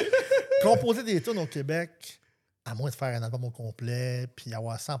plus. Composer des tunes au Québec, à moins de faire un album au complet, puis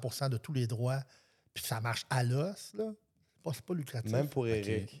avoir 100% de tous les droits, puis ça marche à l'os, là. C'est pas lucratif. Même pour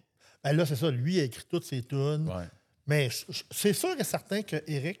Éric. Ben là, c'est ça. Lui, il a écrit toutes ses tunes. Ouais. Mais c'est sûr et certain que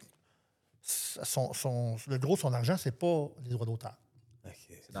Éric, le gros de son argent, c'est pas les droits d'auteur.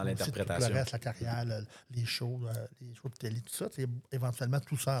 Okay. C'est dans l'interprétation. Le reste, la carrière, les shows de télé, tout ça. Éventuellement,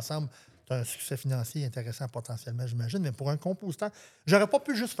 tout ça ensemble, tu as un succès financier intéressant potentiellement, j'imagine. Mais pour un compositeur, j'aurais pas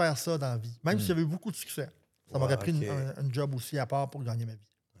pu juste faire ça dans la vie, même si j'avais eu beaucoup de succès. Ça m'aurait pris un job aussi à part pour gagner ma vie.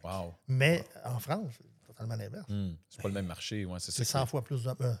 Wow. Mais en France, c'est totalement l'inverse. C'est pas le même marché. Ouais, c'est 100 fois plus de...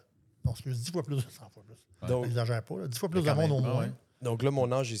 non, excuse, 10 fois plus de 100 fois plus. Donc, j'exagère pas. 10 fois plus de monde au moins. Ouais. Donc là,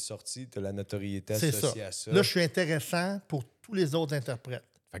 mon ange est sorti, tu as la notoriété associée à ça. Là, je suis intéressant pour tous les autres interprètes.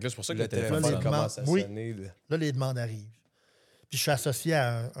 Fait que là, c'est pour ça que le téléphone commence à sonner. Là, les demandes arrivent. Puis je suis associé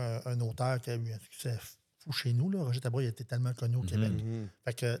à un auteur qui a eu un succès fou chez nous. Là. Roger Tabra, il a été tellement connu au Québec.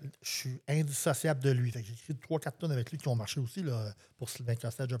 Fait que je suis indissociable de lui. Fait que j'ai écrit 3-4 tonnes avec lui qui ont marché aussi. Là. Pour Sylvain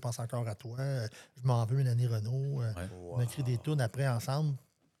Cossette, je pense encore à toi. Je m'en veux, une année Renault. On a écrit des tunes après ensemble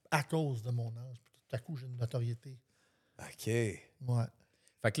à cause de mon ange. Puis tout à coup, j'ai une notoriété. OK. Ouais.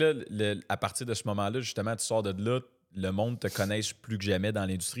 Fait que là, à partir de ce moment-là, justement, tu sors de là, le monde te connaisse plus que jamais dans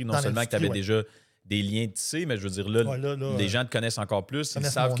l'industrie. Non seulement que tu avais déjà des liens tissés, mais je veux dire, là, les gens te connaissent encore plus. Ils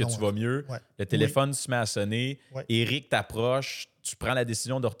savent que tu vas mieux. Ouais. Le téléphone se met à sonner. Ouais. Éric t'approche. Tu prends la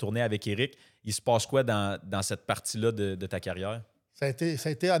décision de retourner avec Éric. Il se passe quoi dans cette partie-là de ta carrière? Ça a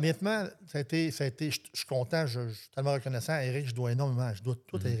été honnêtement, je suis content, je suis tellement reconnaissant. À Éric, je dois énormément. Je dois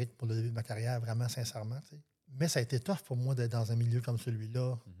tout à Éric pour le début de ma carrière, vraiment, sincèrement. T'sais. Mais ça a été tough pour moi d'être dans un milieu comme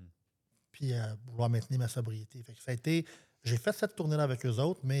celui-là, puis vouloir maintenir ma sobriété. Fait que ça a été... J'ai fait cette tournée-là avec eux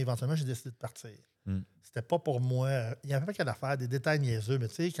autres, mais éventuellement, j'ai décidé de partir. C'était pas pour moi... Il n'y avait pas qu'à l'affaire, des détails niaiseux, mais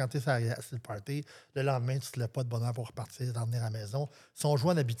tu sais, quand tu es sur le party, le lendemain, tu te lèves pas de bonne heure pour repartir, d'en venir à la maison. Si on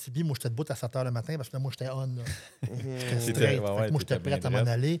jouait en Abitibi, moi, j'étais debout à 7 h le matin parce que là, moi, j'étais on. J'étais straight. Moi, j'étais prêt à m'en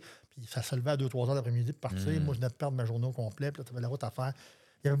aller. Puis ça se levait à 2-3 heures l'après-midi pour partir. Moi, je venais de perdre ma journée au complet. Puis là, tu avais la route à faire.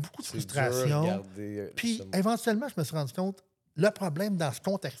 Il y avait beaucoup de frustration. Puis éventuellement, je me suis rendu compte, le problème dans ce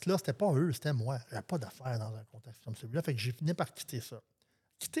contexte-là, c'était pas eux, c'était moi. Il n'y avait pas d'affaires dans un contexte comme celui-là. Fait que j'ai fini par quitter ça.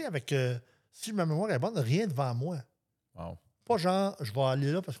 Quitter avec, si ma mémoire est bonne, rien devant moi. Wow. pas genre, je vais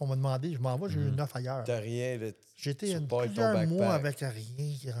aller là parce qu'on m'a demandé, je m'en vais, j'ai eu une offre ailleurs. T'as rien. J'ai été tu pars avec ton plusieurs mois backpack. avec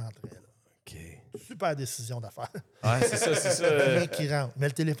rien qui rentrait. Là. OK. Super décision d'affaires. Ouais, c'est ça, c'est ça. Rien qui rentre. Mais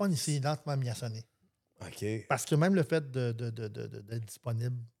le téléphone, il s'est lentement mis à sonner. OK. Parce que même le fait d'être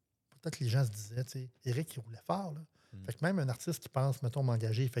disponible, peut-être que les gens se disaient, tu sais, Éric, il roulait fort. Là. Fait que même un artiste qui pense, mettons,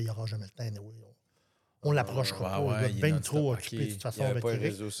 m'engager, il fait, il n'y aura jamais le temps. Anyway, on l'approchera pas. ouais, Il il est est bien trop non-stop. occupé OK. de toute façon Il y avait avec pas les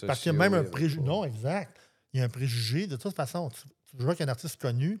Éric. réseaux sociaux. Parce qu'il y a même il y un avait préjugé. pas- Non, exact. Il y a un préjugé. De toute façon, tu joues avec un artiste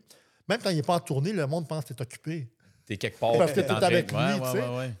connu. Même quand il n'est pas en tournée, le monde pense que tu es occupé. T'es quelque part. Parce que t'es tu es en train- avec lui. Ouais, tu ouais, sais.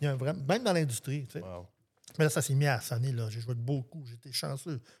 ouais, ouais. Il y a un vrai... Même dans l'industrie. Tu sais. Wow. Mais là, ça s'est mis à sonner. Là. J'ai joué avec beaucoup. J'étais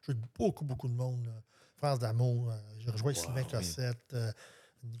chanceux. J'ai joué avec beaucoup, beaucoup de monde. Là. France d'amour. J'ai rejoué avec Sylvain Cossette.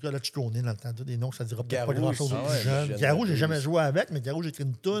 Nicolas Ciccone dans le temps. Des noms que ça ne dira peut-être pas Garou grand-chose aux aussi. plus Ah ouais, jeunes. jeune Garou, j'ai rappeuse. jamais joué avec, mais Garou, j'ai écrit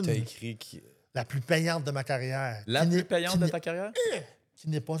une toune. T'as écrit qui... La plus payante de ma carrière. La plus payante de ta carrière? Qui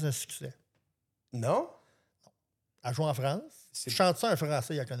n'est pas un succès. Non? Elle joue en France. C'est- Je chante ça un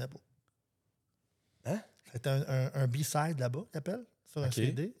Français, il ne la connaît pas. Hein? C'est un B-side là-bas, qu'il appelle, sur un OK.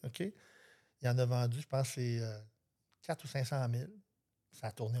 CD. OK? Il en a vendu, je pense, c'est 4 ou 500 000. Ça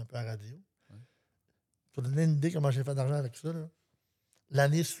a tourné un peu à la radio. Pour donner une idée comment j'ai fait d'argent avec ça, là,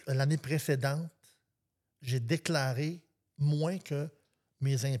 l'année précédente, j'ai déclaré moins que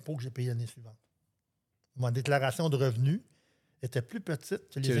mes impôts que j'ai payés l'année suivante. Ma déclaration de revenus était plus petite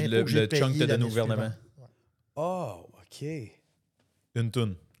que les Que impôts que j'ai le payés chunk te donne l'année au gouvernement. suivante. Ouais. Oh, OK. Une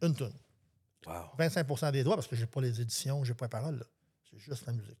toune. Une tonne. Wow. 25 des droits parce que j'ai pas les éditions, j'ai pas les paroles. Là. C'est juste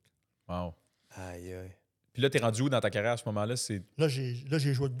la musique. Wow. Aïe, aïe. Puis là, t'es rendu où dans ta carrière à ce moment-là? Là,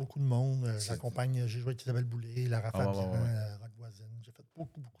 j'ai joué avec beaucoup de monde. J'accompagne, j'ai joué avec Isabelle Boulay, Lara Fabian, Rock Voisine. J'ai fait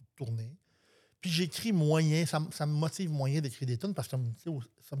beaucoup, beaucoup de tournées. Puis j'écris moyen, ça me motive moyen d'écrire des tunes parce que, tu sais,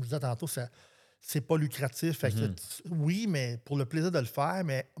 comme je disais tantôt, c'est pas lucratif. Fait que, oui, mais pour le plaisir de le faire,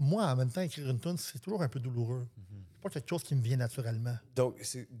 mais moi, en même temps, écrire une tune, c'est toujours un peu douloureux. C'est pas quelque chose qui me vient naturellement. Donc,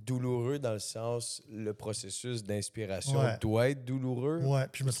 c'est douloureux dans le sens, le processus d'inspiration Ouais. doit être douloureux. Ouais,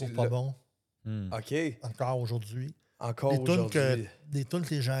 puis je me C'est trouve pas bon OK. encore aujourd'hui. Encore Des tunes aujourd'hui. des tunes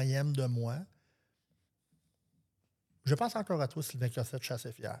que les gens aiment de moi. Je pense encore à toi, Sylvain Cossette, je suis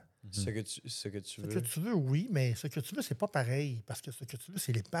assez fier. Ce que tu Ce veux. que tu veux, oui, mais ce que tu veux, c'est pas pareil. Parce que ce que tu veux,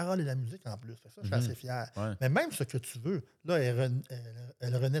 c'est les paroles et la musique en plus. Fait que ça, je suis assez fier. Ouais. Mais même ce que tu veux, là,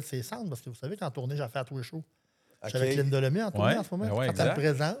 elle renaît de ses cendres parce que vous savez qu'en tournée, j'ai fait à tous les shows. Je suis avec Lynda Lemay en tournée Ouais, en ce moment. ben ouais, Quand elle me exact.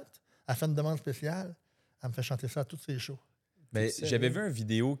 présente, elle fait une demande spéciale. Elle me fait chanter ça à tous ses shows. Mais C'est j'avais sérieux? vu une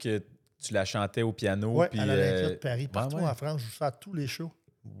vidéo que tu la chantais au piano. Oui, puis, à l'Olympia de Paris. ouais, Partout ouais. en France, je joue ça à tous les shows.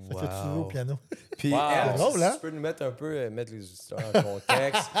 Ce que tu veux au piano. Puis, Wow. elle, C'est drôle, hein? tu peux nous mettre un peu, mettre les histoires en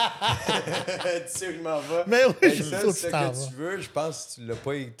contexte. Tu sais où je m'en vais. Mais oui, Elle, je ça, sais où ce tu t'en que vas. tu veux, je pense que tu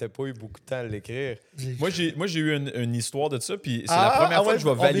n'as pas eu beaucoup de temps à l'écrire. Moi, j'ai eu une histoire de ça, puis c'est Ah, la première ah fois ouais, que je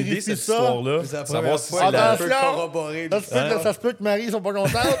vais on valider vérifie cette ça. histoire-là. C'est la Savoir première si fois c'est qu'on la... peut Attention! corroborer Ça se peut que l'histoire. ça se peut que Marie ne soit pas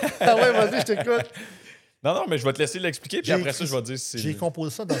contente. Ah ouais, vas-y, je t'écoute. Non, mais je vais te laisser l'expliquer, puis J'ai après ça, écrit- je vais dire si J'ai c'est...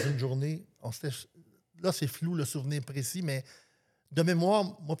 composé ça dans une journée. Là, c'est flou, le souvenir précis, mais de mémoire,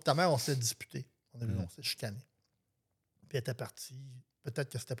 moi et ta mère, on s'est disputés. On s'est chicanés. Puis elle était partie. Peut-être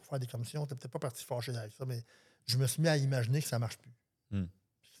que c'était pour faire des commissions. On était peut-être pas parti fâché avec ça, mais je me suis mis à imaginer que ça ne marche plus. Mm.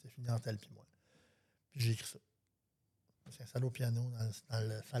 Puis c'est fini entre elle et moi. Puis j'ai écrit ça. C'est installé au piano dans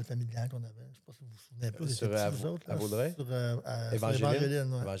la salle familiale qu'on avait. Je ne sais pas si vous vous souvenez un peu. Vous Sur, étiez petits, à vous autres, là. à Vaudreuil? Sur Évangéline?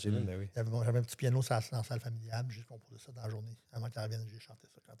 Évangéline, ouais. Évangéline, ben oui. J'avais un petit piano dans la salle familiale. J'ai composé ça dans la journée. Avant qu'elle revienne, j'ai chanté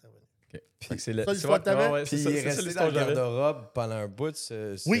ça quand elle est revenue. OK. Fait que c'est le... Ça, l'histoire que t'avais? ouais, Puis c'est il ça, est c'est ça resté dans l'histoire le que j'avais. garde-robe pendant un bout.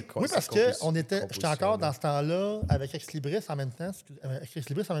 Oui, parce que j'étais encore dans ce temps-là avec Ex-Libris en même temps,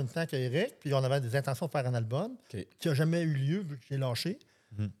 Ex-Libris en même temps qu'Éric, puis on avait des intentions de faire un album OK. qui n'a jamais eu lieu vu que j'ai lâché.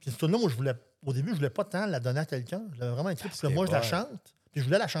 Puis ce tune-là, moi, au début, je voulais pas tant la donner à quelqu'un. Je l'avais vraiment écrit pour que moi, je la chante. Puis je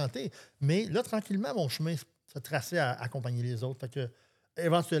voulais la chanter. Mais là, tranquillement, mon chemin se traçait à accompagner les autres. Fait que,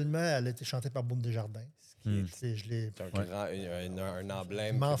 éventuellement, elle a été chantée par Boum Desjardins. Je l'ai... C'est un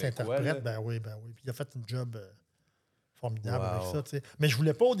emblème Immense québécois, là. interprète, ben oui. Puis il a fait une job formidable Wow. avec ça, tu sais. Mais je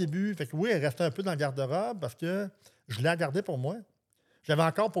voulais pas au début. Fait que oui, elle restait un peu dans le garde-robe parce que je voulais la garder pour moi. J'avais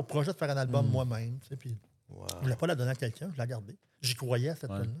encore pour projet de faire un album moi-même, tu sais. Puis Wow. je voulais pas la donner à quelqu'un, je la gardais. J'y croyais à cette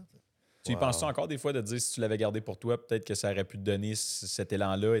tune-là. Tu y penses-tu encore des fois de dire si tu l'avais gardé pour toi, peut-être que ça aurait pu te donner cet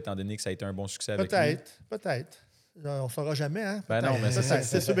élan-là, étant donné que ça a été un bon succès avec lui? Peut-être. On ne saura jamais, hein? Ben non, mais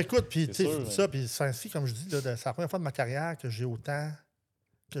c'est sûr. Écoute, puis tu sais, sûr, je dis ça, puis c'est ainsi, comme je dis, là, c'est la première fois de ma carrière que j'ai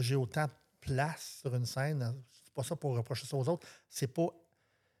autant place sur une scène. C'est pas ça pour reprocher ça aux autres. C'est pas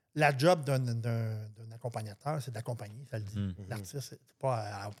la job d'un accompagnateur, c'est d'accompagner, ça le dit. L'artiste, c'est pas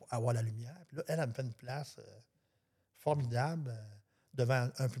à avoir la lumière. Puis là, elle me fait une place formidable devant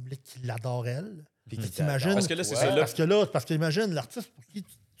un public qui l'adore, elle. Puis Mais qui t'imagines... Parce que là, c'est Ouais. ça. Là, Parce que imagine l'artiste pour qui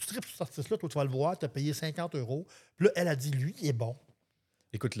tu tu tripes sur cet artiste-là, toi, tu vas le voir, tu as payé 50 €. Puis là, elle a dit, lui, il est bon.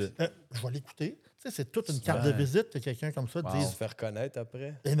 Écoute-le. Je vais l'écouter. Tu sais, c'est toute une carte de visite que quelqu'un comme ça Se dise faire connaître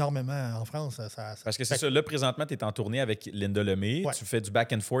après. énormément en France. Parce que c'est ça. Là, présentement, tu es en tournée avec Lynda Lemay. Ouais. Tu fais du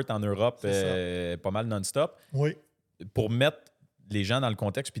back and forth en Europe pas mal non-stop. Oui. Pour mettre les gens dans le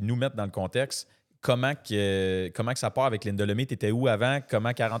contexte puis nous mettre dans le contexte, comment que ça part avec Lynda Lemay? Tu étais où avant?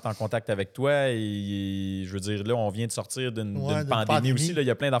 Comment qu'elle rentre en contact avec toi? Et, je veux dire, là, on vient de sortir d'une pandémie aussi. Là, il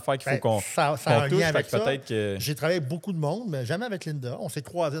y a plein d'affaires qu'il faut qu'on ça a un touche. lien avec ça. Peut-être que... J'ai travaillé avec beaucoup de monde, mais jamais avec Lynda. On s'est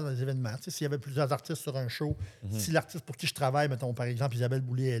croisés dans des événements. Tu sais, s'il y avait plusieurs artistes sur un show, si l'artiste pour qui je travaille, mettons, par exemple, Isabelle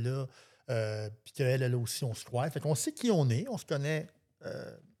Boulay est là, puis qu'elle est là aussi, on se croise. Fait qu'on sait qui on est. On se connaît,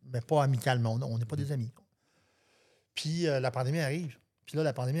 mais pas amicalement. On n'est pas des amis. Puis la pandémie arrive. Puis là,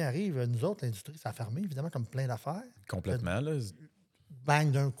 la pandémie arrive, nous autres, l'industrie, ça a fermé, évidemment, comme plein d'affaires. Complètement, là.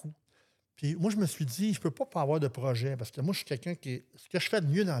 Bang d'un coup. Puis moi, je me suis dit, je peux pas avoir de projet, parce que moi, je suis quelqu'un qui... Ce que je fais de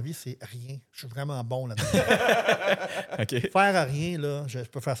mieux dans la vie, c'est rien. Je suis vraiment bon là-dedans. OK. Faire rien, là, je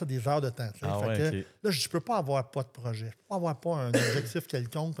peux faire ça des heures de temps. OK. Là, je peux pas avoir pas de projet. Je peux pas avoir pas un objectif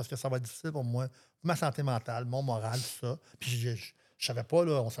quelconque, parce que ça va être difficile pour moi, pour ma santé mentale, mon moral, tout ça. Puis je savais pas,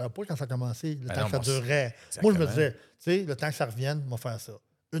 là, on savait pas quand ça a commencé, le temps que ça durait. Moi, je me disais, tu sais, le temps que ça revienne, on va faire ça.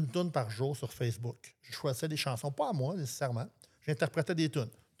 Une toune par jour sur Facebook. Je choisissais des chansons, pas à moi nécessairement. J'interprétais des tunes.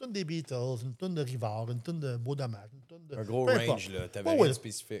 Une toune des Beatles, une toune de Rivard, une toune de Beau Dommage, une toune de... Un gros range, là. T'avais rien de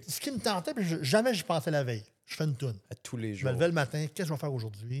spécifique. Ce qui me tentait, puis jamais j'y pensais la veille. Je fais une toune. À tous les Je jours. me levais le matin, qu'est-ce que je vais faire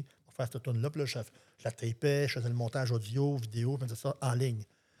aujourd'hui? Je vais faire cette toune-là. Puis là, je la tapais, je faisais le montage audio, vidéo, je faisais ça en ligne.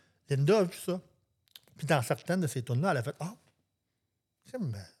 Lynda a vu ça. Puis dans certaines de ces tounes-là, elle a fait « Ah, il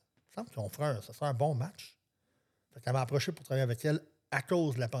me semble qu'on ferait ça serait un bon match. » Fait qu'elle m'a approché pour travailler avec elle à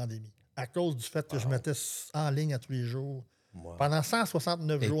cause de la pandémie. À cause du fait que je mettais en ligne à tous les jours. Wow. Pendant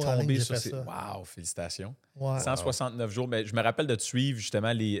 169 jours en ligne, j'ai fait ça. Wow, félicitations. Ouais. 169 jours. Mais je me rappelle de te suivre,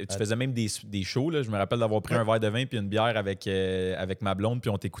 justement. Tu faisais même des shows. Là. Je me rappelle d'avoir pris un verre de vin puis une bière avec ma blonde, puis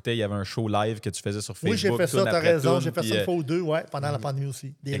on t'écoutait. Il y avait un show live que tu faisais sur Facebook. Oui, j'ai fait ça, t'as raison. J'ai fait ça une fois ou deux, pendant la pandémie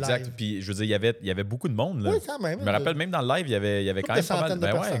aussi. Des exact. lives. Puis, je veux dire, il y avait beaucoup de monde. Là. Oui, quand même. Je me rappelle, même dans le live, il y avait quand même pas mal.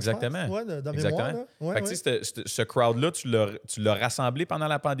 Ben ouais, exactement. Ouais, exactement. Fait que, ce crowd-là, tu l'as rassemblé pendant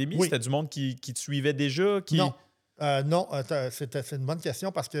la pandémie? Oui. C'était du monde qui te suivait déjà? Non, c'est une bonne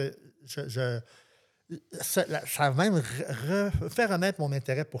question parce que ça a même fait renaître mon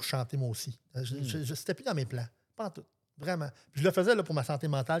intérêt pour chanter moi aussi. C'était plus dans mes plans. Pas en tout. Vraiment. Puis je le faisais là, pour ma santé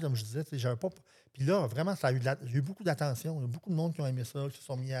mentale, comme je disais. J'avais pas... Puis là, vraiment, j'ai eu beaucoup d'attention. Il y a beaucoup de monde qui ont aimé ça, qui se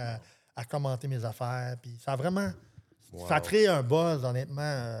sont mis à commenter mes affaires. Puis ça a vraiment... Wow. Ça a créé un buzz,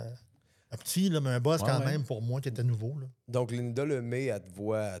 honnêtement. Un petit, là, mais un buzz quand même pour moi qui était nouveau. Là. Donc, Lynda Lemay, elle te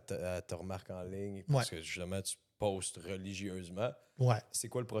voit, elle te remarque en ligne parce que justement, tu postes religieusement. Ouais. C'est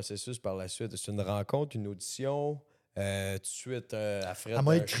quoi le processus par la suite? C'est une rencontre, une audition? Tout de suite, elle ferait Elle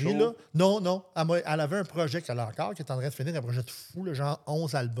m'a écrit, là. Non. Elle avait un projet qu'elle a encore, qui est en train de finir, un projet de fou, là, genre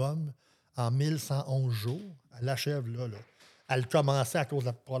 11 albums en 1111 jours. Elle l'achève, là. Elle commençait à cause,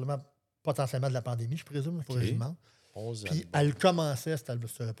 probablement, potentiellement de la pandémie, je présume, il faut que je demande. Puis elle commençait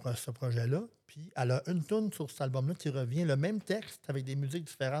ce projet-là. Puis elle a une toune sur cet album-là qui revient, le même texte avec des musiques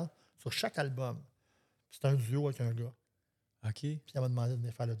différentes sur chaque album. C'est un duo avec un gars. OK. Puis elle m'a demandé de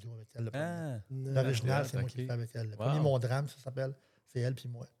venir faire le duo avec elle. Ah, l'original, c'est moi qui le fais avec elle. Le premier Mon Drame, ça s'appelle. C'est elle puis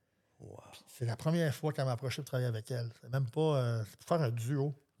moi. Wow. Puis c'est la première fois qu'elle m'a approché de travailler avec elle. C'est même pas... c'est pour faire un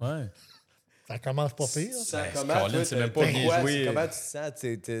duo. Ouais. Ça commence pas pire. C'est même pas bien joué. Comment tu te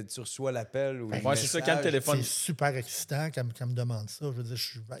sens? Tu reçois l'appel? Ouais, c'est ça, quand le téléphone... C'est super excitant qu'elle me demande ça. Je veux dire, je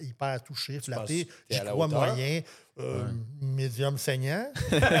suis hyper touché, flatté. J'y crois moyen, médium saignant.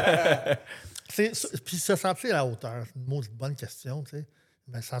 Puis se sentir à la hauteur, c'est une bonne question, tu sais.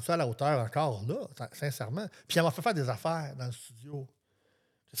 Mais se sentir à la hauteur encore là, sincèrement. Puis elle m'a fait faire des affaires dans le studio.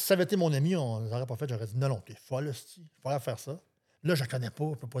 Si ça avait été mon ami, on ne les aurait pas fait. J'aurais dit non, t'es folle, il faut pas faire ça. Là, je ne connais pas, je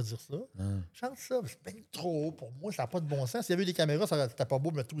ne peux pas dire ça. Chante ça, c'est bien trop haut pour moi, ça n'a pas de bon sens. S'il y avait eu des caméras, ça n'était pas beau,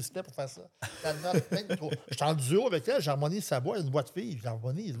 me twister pour faire ça. Je suis en duo avec elle, j'harmonise sa voix, une voix de fille,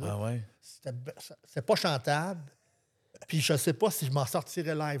 j'harmonise. Ah ouais? C'est pas chantable. Puis je ne sais pas si je m'en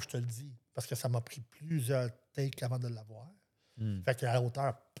sortirais live, je te le dis, parce que ça m'a pris plusieurs takes avant de l'avoir. Fait qu'à la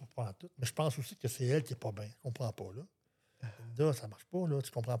hauteur, pas en tout. Mais je pense aussi que c'est elle qui n'est pas bien. Je ne comprends pas, là. Là, ça marche pas, là. Tu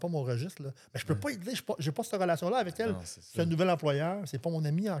comprends pas mon registre, là. Mais je peux pas y dire, j'ai pas cette relation-là avec elle. C'est un nouvel employeur, c'est pas mon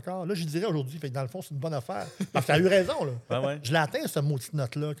ami encore. Là, je dirais aujourd'hui, fait que dans le fond, c'est une bonne affaire. Parce qu'elle a eu raison, là. Je l'ai atteint, ce maudite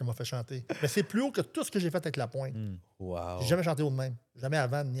note-là qu'elle m'a fait chanter. Mais c'est plus haut que tout ce que j'ai fait avec Lapointe. Wow. J'ai jamais chanté haut de même. Jamais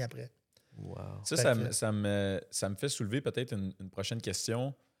avant ni après. Wow. Ça me fait soulever peut-être une prochaine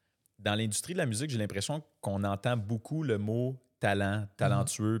question. Dans l'industrie de la musique, j'ai l'impression qu'on entend beaucoup le mot talent,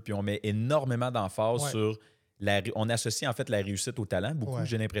 talentueux, puis on met énormément d'emphase sur on associe en fait la réussite au talent, beaucoup,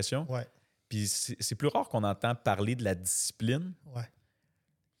 j'ai l'impression. Ouais. Puis c'est plus rare qu'on entend parler de la discipline. Ouais.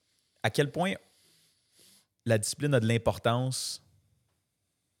 À quel point la discipline a de l'importance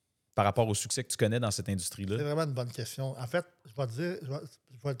par rapport au succès que tu connais dans cette industrie-là? C'est vraiment une bonne question. En fait, je vais te dire,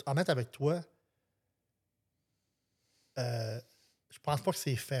 je vais être honnête avec toi. Je pense pas que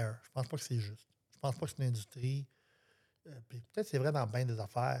c'est fair. Je pense pas que c'est juste. Je pense pas que c'est une industrie. Puis peut-être c'est vrai dans bien des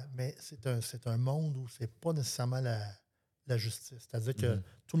affaires, mais c'est un monde où c'est pas nécessairement la justice. C'est-à-dire que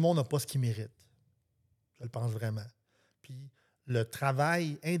tout le monde n'a pas ce qu'il mérite. Je le pense vraiment. Puis le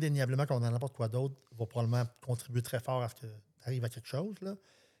travail, indéniablement, comme dans n'importe quoi d'autre, va probablement contribuer très fort à ce que tu arrives à quelque chose, là.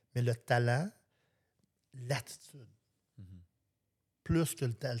 Mais le talent, l'attitude, plus que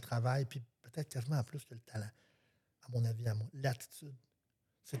le travail, puis peut-être quasiment plus que le talent, à mon avis, l'attitude.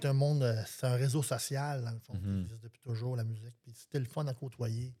 C'est un monde, c'est un réseau social, dans le fond, qui existe depuis toujours, la musique. Puis c'était le fun à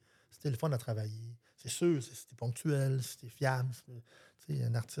côtoyer, c'était le fun à travailler. C'est sûr, si t'es ponctuel, si t'es fiable,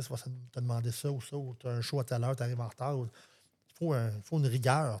 un artiste va te demander ça, ou tu as un show à telle heure, tu arrives en retard. Il faut une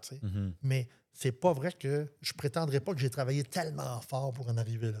rigueur, tu sais. Mais c'est pas vrai que je prétendrais pas que j'ai travaillé tellement fort pour en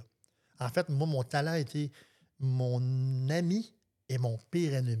arriver là. En fait, moi, mon talent était mon ami et mon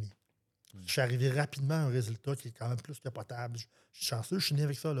pire ennemi. Je suis arrivé rapidement à un résultat qui est quand même plus que potable. Je suis chanceux, je suis né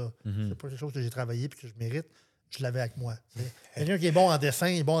avec ça, là. C'est pas quelque chose que j'ai travaillé et que je mérite. Je l'avais avec moi. Quelqu'un qui est bon en dessin,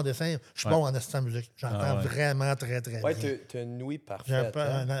 Je suis bon en assistant musique. J'entends vraiment très, très bien. Tu as une ouïe parfaite. J'ai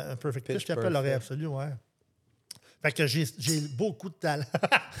un perfect pitch qui appelle l'oreille absolue, ouais. Fait que j'ai beaucoup de talent.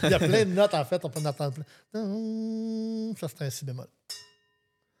 Il y a plein de notes, en fait. On peut en entendre plein. Ça, c'est un si bémol.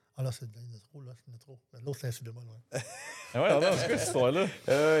 Ah là, c'est trop, là. C'est trop. L'autre, c'est un si bémol, ouais. Ah ouais, non, c'est quoi cette histoire-là?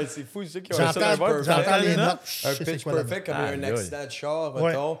 C'est fou, ceux qui ont un J'entends les notes. Un pitch perfect comme un accident de char,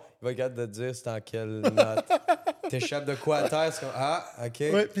 mettons. Il va garder de dire c'est en quelle note. T'échappes de quoi à terre? C'est comme, OK.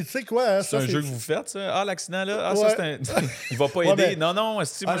 Oui, puis tu sais quoi? Hein, c'est un jeu que vous faites, ça? Ah, l'accident, là? Ah, ça, c'est un... Il va pas aider. Non, moi,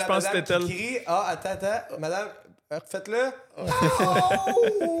 je pense que c'était tel. Crie, attends, madame, refaites-le.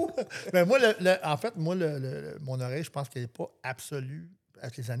 Mais moi, en fait, mon oreille, je pense qu'elle n'est pas absolue.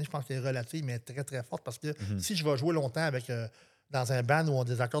 Avec les années, je pense qu'elle est relative, mais très, très forte. Parce que si je vais jouer longtemps dans un band où on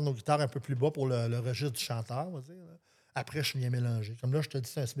désaccorde nos guitares un peu plus bas pour le registre du chanteur, on va dire, là, après, je viens mélanger. Comme là, je te dis,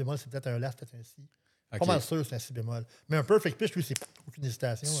 c'est un si bémol, c'est peut-être un la, c'est peut-être un si. Okay. Pas mal sûr, c'est un si bémol. Mais un perfect pitch, lui, c'est aucune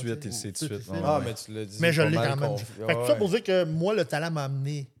hésitation. C'est tout de suite. Mais tu l'as dit. Mais je l'ai quand même. Fait que ça pour dire que moi, le talent m'a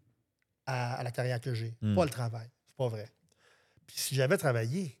amené à la carrière que j'ai. Pas le travail. C'est pas vrai. Puis si j'avais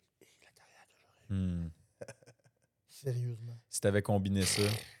travaillé, la carrière que j'aurais. Sérieusement. Si tu avais combiné ça.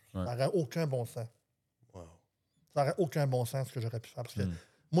 Ça n'aurait aucun bon sens. Wow. Ça n'aurait aucun bon sens ce que j'aurais pu faire. Parce que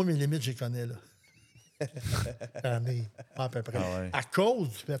moi, mes limites, je les connais, là. J'en ai à peu près. Ah ouais. À cause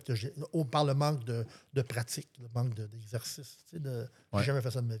du fait que par le manque de pratique, le manque d'exercice. Tu sais, j'ai jamais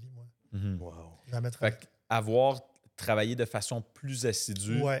fait ça de ma vie, moi. Wow. Jamais travaillé. Fait avoir travaillé de façon plus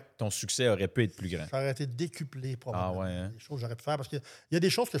assidue, ton succès aurait pu être plus grand. Ça aurait été décuplé, probablement. Ah ouais, hein? Des choses que j'aurais pu faire. Parce qu'il y a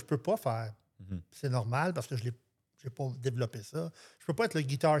des choses que je ne peux pas faire. C'est normal parce que je n'ai pas développé ça. Je ne peux pas être le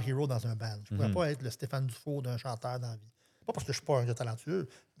guitar hero dans un band. Je ne pourrais pas être le Stéphane Dufault d'un chanteur dans la vie. Pas parce que je ne suis pas un gars talentueux,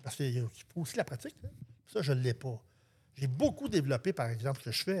 parce qu'il faut aussi la pratique. Hein. Ça, je ne l'ai pas. J'ai beaucoup développé, par exemple, ce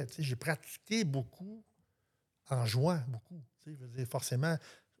que je fais. J'ai pratiqué beaucoup en jouant beaucoup. Je veux dire, forcément,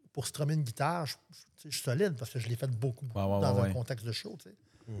 pour strummer une guitare, je suis solide parce que je l'ai fait beaucoup dans un contexte de show.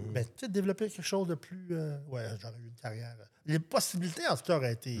 Mais développer quelque chose de plus... j'aurais eu une carrière... Les possibilités, en tout cas,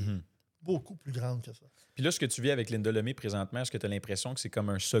 auraient été beaucoup plus grandes que ça. Puis là, ce que tu vis avec Lynda Lemay présentement, est-ce que tu as l'impression que c'est comme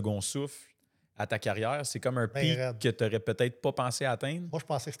un second souffle à ta carrière? C'est comme un pic que tu n'aurais peut-être pas pensé atteindre? Moi, je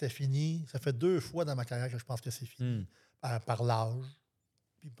pensais que c'était fini. Ça fait 2 fois dans ma carrière que je pense que c'est fini. Par l'âge,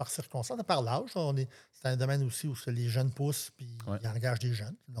 puis par circonstance. Par l'âge, c'est un domaine aussi où les jeunes poussent, puis ils engagent des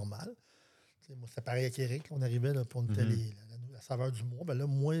jeunes, c'est normal. Moi, c'était pareil avec Éric. On arrivait là, pour la saveur du mois. Ben là,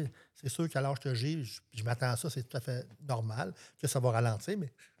 moi, c'est sûr qu'à l'âge que j'ai, je m'attends à ça, c'est tout à fait normal que ça va ralentir,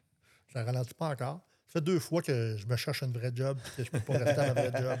 mais ça ne ralentit pas encore. Ça fait 2 fois que je me cherche une vraie job et que je ne peux pas rester à ma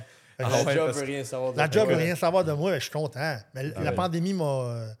vraie job. La job veut rien savoir de moi. La job veut rien savoir de moi, je suis content. Mais la pandémie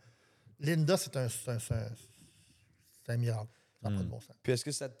m'a... Lynda, c'est un miracle. Ça n'a pas de bon sens. Puis est-ce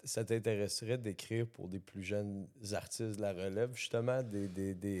que ça t'intéresserait d'écrire pour des plus jeunes artistes de la relève, justement,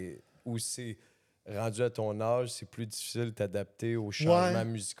 où c'est rendu à ton âge, c'est plus difficile de t'adapter aux changements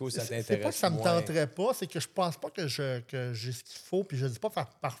musicaux, ça t'intéresse moins? C'est pas que ça me tenterait pas, c'est que je pense pas que j'ai ce qu'il faut, puis je dis pas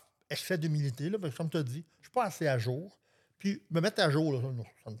par excès d'humilité, là, parce que comme tu as dit, je suis pas assez à jour. Puis me mettre à jour, là, non,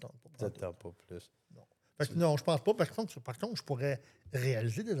 ça ne tente pas. Ça ne tente pas plus. Non. Fait que non, je pense pas. Par contre, je pourrais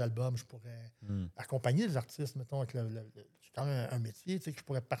réaliser des albums, je pourrais accompagner les artistes, mettons, avec c'est quand même un métier, tu sais, que je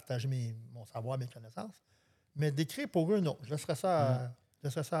pourrais partager mon savoir, mes connaissances. Mais d'écrire pour eux, non. Je laisserais ça De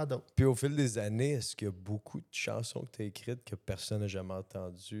ça à d'autres. Puis au fil des années, est-ce qu'il y a beaucoup de chansons que tu as écrites que personne n'a jamais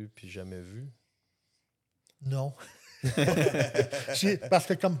entendues puis jamais vues? Non. Parce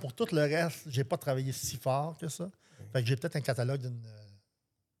que comme pour tout le reste, j'ai pas travaillé si fort que ça. Fait que j'ai peut-être un catalogue d'une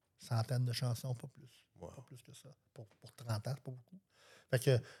centaine de chansons, pas plus. Wow. Pas plus que ça. Pour 30 ans, c'est pas beaucoup. Fait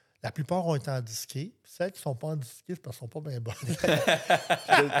que la plupart ont été en disqué. Celles qui ne sont pas en disqué, c'est parce qu'elles sont pas bien bonnes.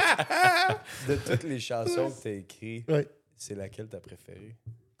 De toutes les chansons que tu as écrites, Oui. c'est laquelle tu as préférée?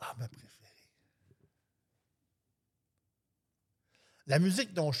 Ah, ma préférée. La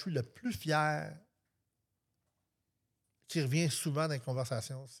musique dont je suis le plus fier, qui revient souvent dans les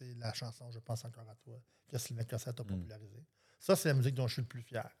conversations, c'est la chanson « Je pense encore à toi » que Sylvain Cossette a popularisée. Ça, c'est la musique dont je suis le plus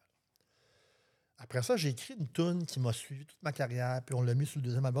fier. Après ça, j'ai écrit une toune qui m'a suivi toute ma carrière, puis on l'a mis sur le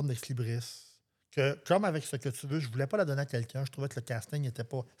deuxième album d'Ex-Libris, que, comme avec Ce que tu veux, je ne voulais pas la donner à quelqu'un. Je trouvais que le casting n'était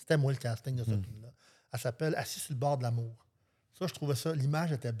pas... C'était moi le casting de cette toune-là. Elle s'appelle « Assis sur le bord de l'amour ». Ça, je trouvais ça...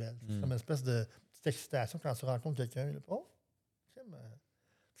 L'image était belle. C'est comme une espèce de petite excitation quand tu rencontres quelqu'un. Là. Oh!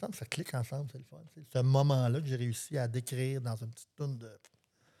 Ça clique ensemble, c'est le fun. C'est ce moment-là que j'ai réussi à décrire dans une petite toune de...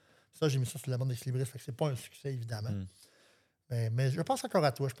 Ça, j'ai mis ça sur l'album d'Ex-Libris, fait que c'est pas un succès, évidemment. Mais je pense encore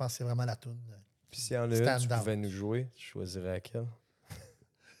à toi, je pense que c'est vraiment la toune. Puis s'il y en a une, tu pouvais nous jouer, tu choisirais laquelle?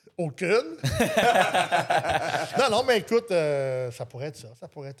 Aucune. non, mais écoute, ça pourrait être ça. Ça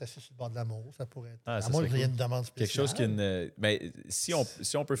pourrait être Assis sur le bord de l'amour. Ça pourrait être... à moins qu'il y ait une demande spéciale. Quelque chose qui...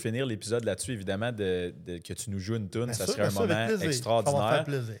 si on peut finir l'épisode là-dessus, évidemment, que tu nous joues une toune, ça serait un moment extraordinaire. Ça va faire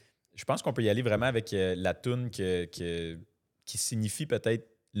plaisir. Je pense qu'on peut y aller vraiment avec la toune qui signifie peut-être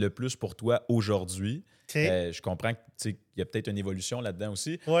le plus pour toi aujourd'hui. Okay. Je comprends qu'il y a peut-être une évolution là-dedans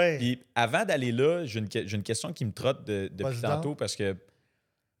aussi. Ouais. Puis avant d'aller là, j'ai une question qui me trotte depuis tantôt parce que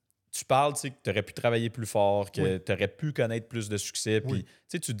tu parles que tu aurais pu travailler plus fort, que tu aurais pu connaître plus de succès. Puis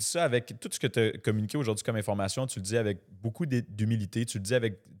tu dis ça avec tout ce que tu as communiqué aujourd'hui comme information, tu le dis avec beaucoup d'humilité, tu le dis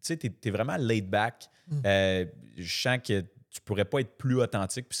avec... Tu sais, tu es vraiment laid back. Je sens que tu pourrais pas être plus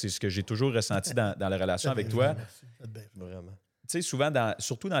authentique, puis c'est ce que j'ai toujours ressenti dans la relation avec toi. Merci. Vraiment. Tu sais, souvent,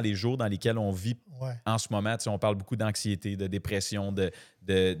 surtout dans les jours dans lesquels on vit en ce moment, on parle beaucoup d'anxiété, de dépression, de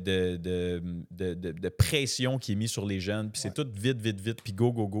pression qui est mise sur les jeunes. Puis c'est tout vite, puis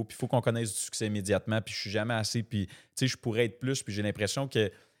go. Puis il faut qu'on connaisse du succès immédiatement, puis je suis jamais assez, puis je pourrais être plus. Puis j'ai l'impression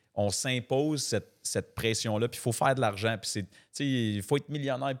qu'on s'impose cette pression-là, puis il faut faire de l'argent, puis il faut être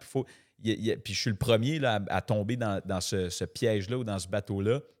millionnaire, puis puis je suis le premier là, à tomber dans ce piège-là ou dans ce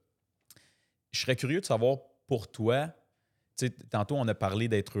bateau-là. Je serais curieux de savoir, pour toi... Tantôt, on a parlé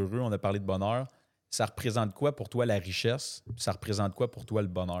d'être heureux, on a parlé de bonheur. Ça représente quoi pour toi la richesse? Ça représente quoi pour toi le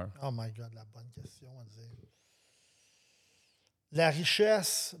bonheur? Oh my God, la bonne question à dire. La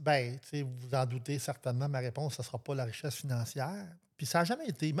richesse, vous vous en doutez certainement, ma réponse, ce ne sera pas la richesse financière. Puis ça n'a jamais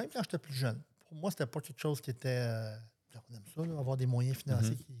été, même quand j'étais plus jeune. Pour moi, c'était pas quelque chose qui était... on aime ça, là, avoir des moyens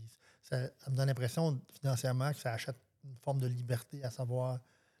financiers. Ça me donne l'impression, financièrement, que ça achète une forme de liberté, à savoir...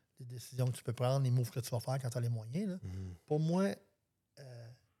 les décisions que tu peux prendre, les moves que tu vas faire quand tu as les moyens. Là. Pour moi,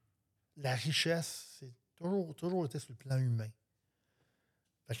 la richesse, c'est toujours été sur le plan humain.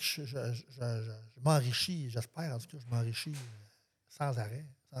 Fait que je m'enrichis, j'espère, en tout cas, je m'enrichis sans arrêt.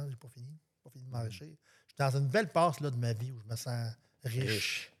 Je n'ai pas fini de m'enrichir. Je suis dans une belle passe là, de ma vie où je me sens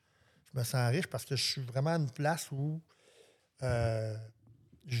riche. Je me sens riche parce que je suis vraiment à une place où je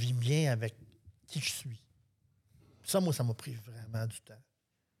vis bien avec qui je suis. Ça, moi, ça m'a pris vraiment du temps.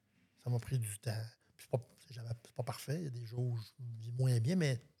 Ça m'a pris du temps. C'est pas parfait. Il y a des jours où je vis moins bien,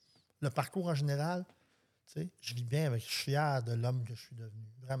 mais le parcours en général, je vis bien avec. Je suis fier de l'homme que je suis devenu.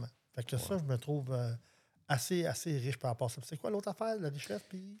 Vraiment. Fait que ça, je me trouve assez riche par rapport à ça. C'est quoi l'autre affaire, la richesse?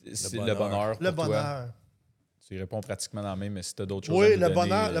 Puis... C'est le bonheur. Le bonheur. Tu y réponds pratiquement dans le même, mais si tu as d'autres choses à nous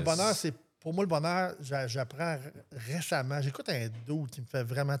donner, le bonheur, c'est... Pour moi, le bonheur, j'apprends récemment. J'écoute un dude qui me fait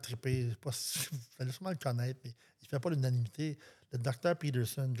vraiment triper. Je sais pas si vous allez sûrement le connaître, mais il ne fait pas l'unanimité. Le Dr.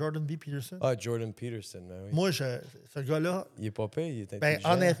 Peterson, Jordan B. Peterson. Ah, Jordan Peterson, ben oui. Moi, ce gars-là... Il est pas pire, il est intelligent.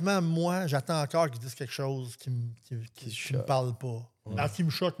 Honnêtement, moi, j'attends encore qu'il dise quelque chose qui me parle pas. Alors qu'il me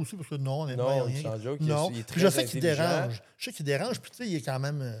choque aussi, parce que non, honnêtement, il n'y a rien. Joke, non, il est très je sais qu'il dérange. Je sais qu'il dérange, puis tu sais, il est quand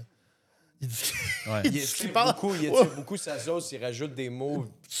même... il étire beaucoup sa sauce, il rajoute des mots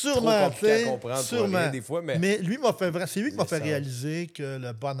sûrement, trop compliqués à comprendre pour rien, des fois. Mais lui, c'est lui qui m'a fait réaliser que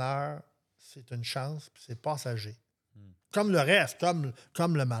le bonheur, c'est une chance, puis c'est passager. Comme le reste,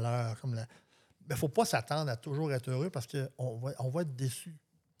 comme le malheur. Mais il ne faut pas s'attendre à toujours être heureux parce qu'on va être déçu.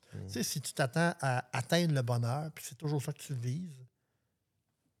 Tu sais, si tu t'attends à atteindre le bonheur, puis c'est toujours ça que tu vises,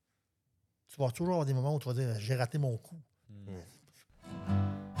 tu vas toujours avoir des moments où tu vas dire « j'ai raté mon coup ».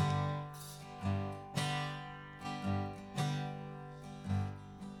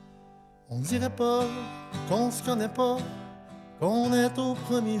 On ne dirait pas qu'on se connaît pas, qu'on est au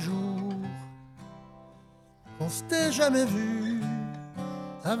premier jour, qu'on s'était jamais vu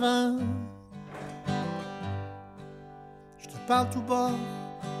avant. Je te parle tout bas,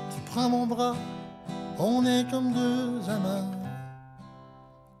 tu prends mon bras, on est comme deux amants,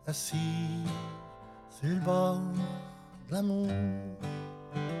 assis sur le bord de l'amour.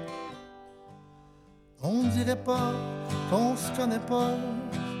 On dirait pas qu'on se connaît pas,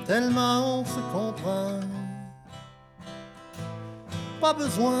 tellement on se comprend. Pas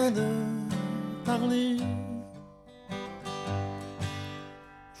besoin de parler.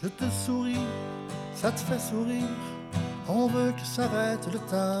 Je te souris, ça te fait sourire, on veut que s'arrête le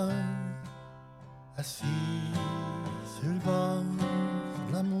temps. Assis sur le bord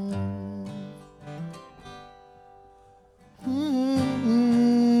de l'amour.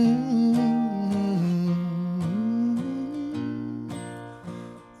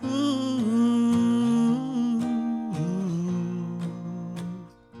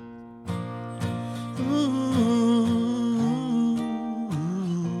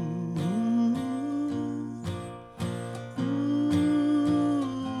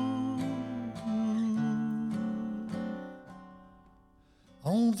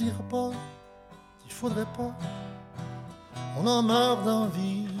 On dira pas qu'il faudrait pas, on en meurt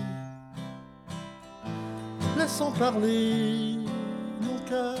d'envie. Laissons parler nos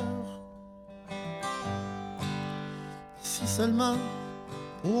cœurs. Si seulement,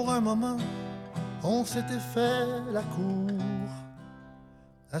 pour un moment, on s'était fait la cour,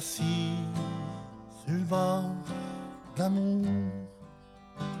 assis sur le bord de l'amour,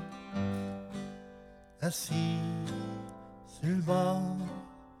 assis sur le bord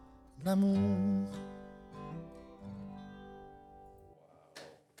de l'amour.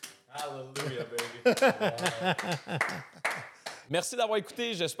 Hallelujah, baby. Merci d'avoir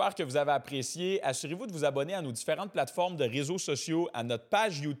écouté. J'espère que vous avez apprécié. Assurez-vous de vous abonner à nos différentes plateformes de réseaux sociaux, à notre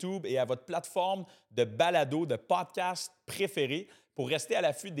page YouTube et à votre plateforme de balado, de podcast préférée pour rester à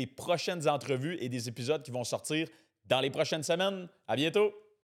l'affût des prochaines entrevues et des épisodes qui vont sortir dans les prochaines semaines. À bientôt!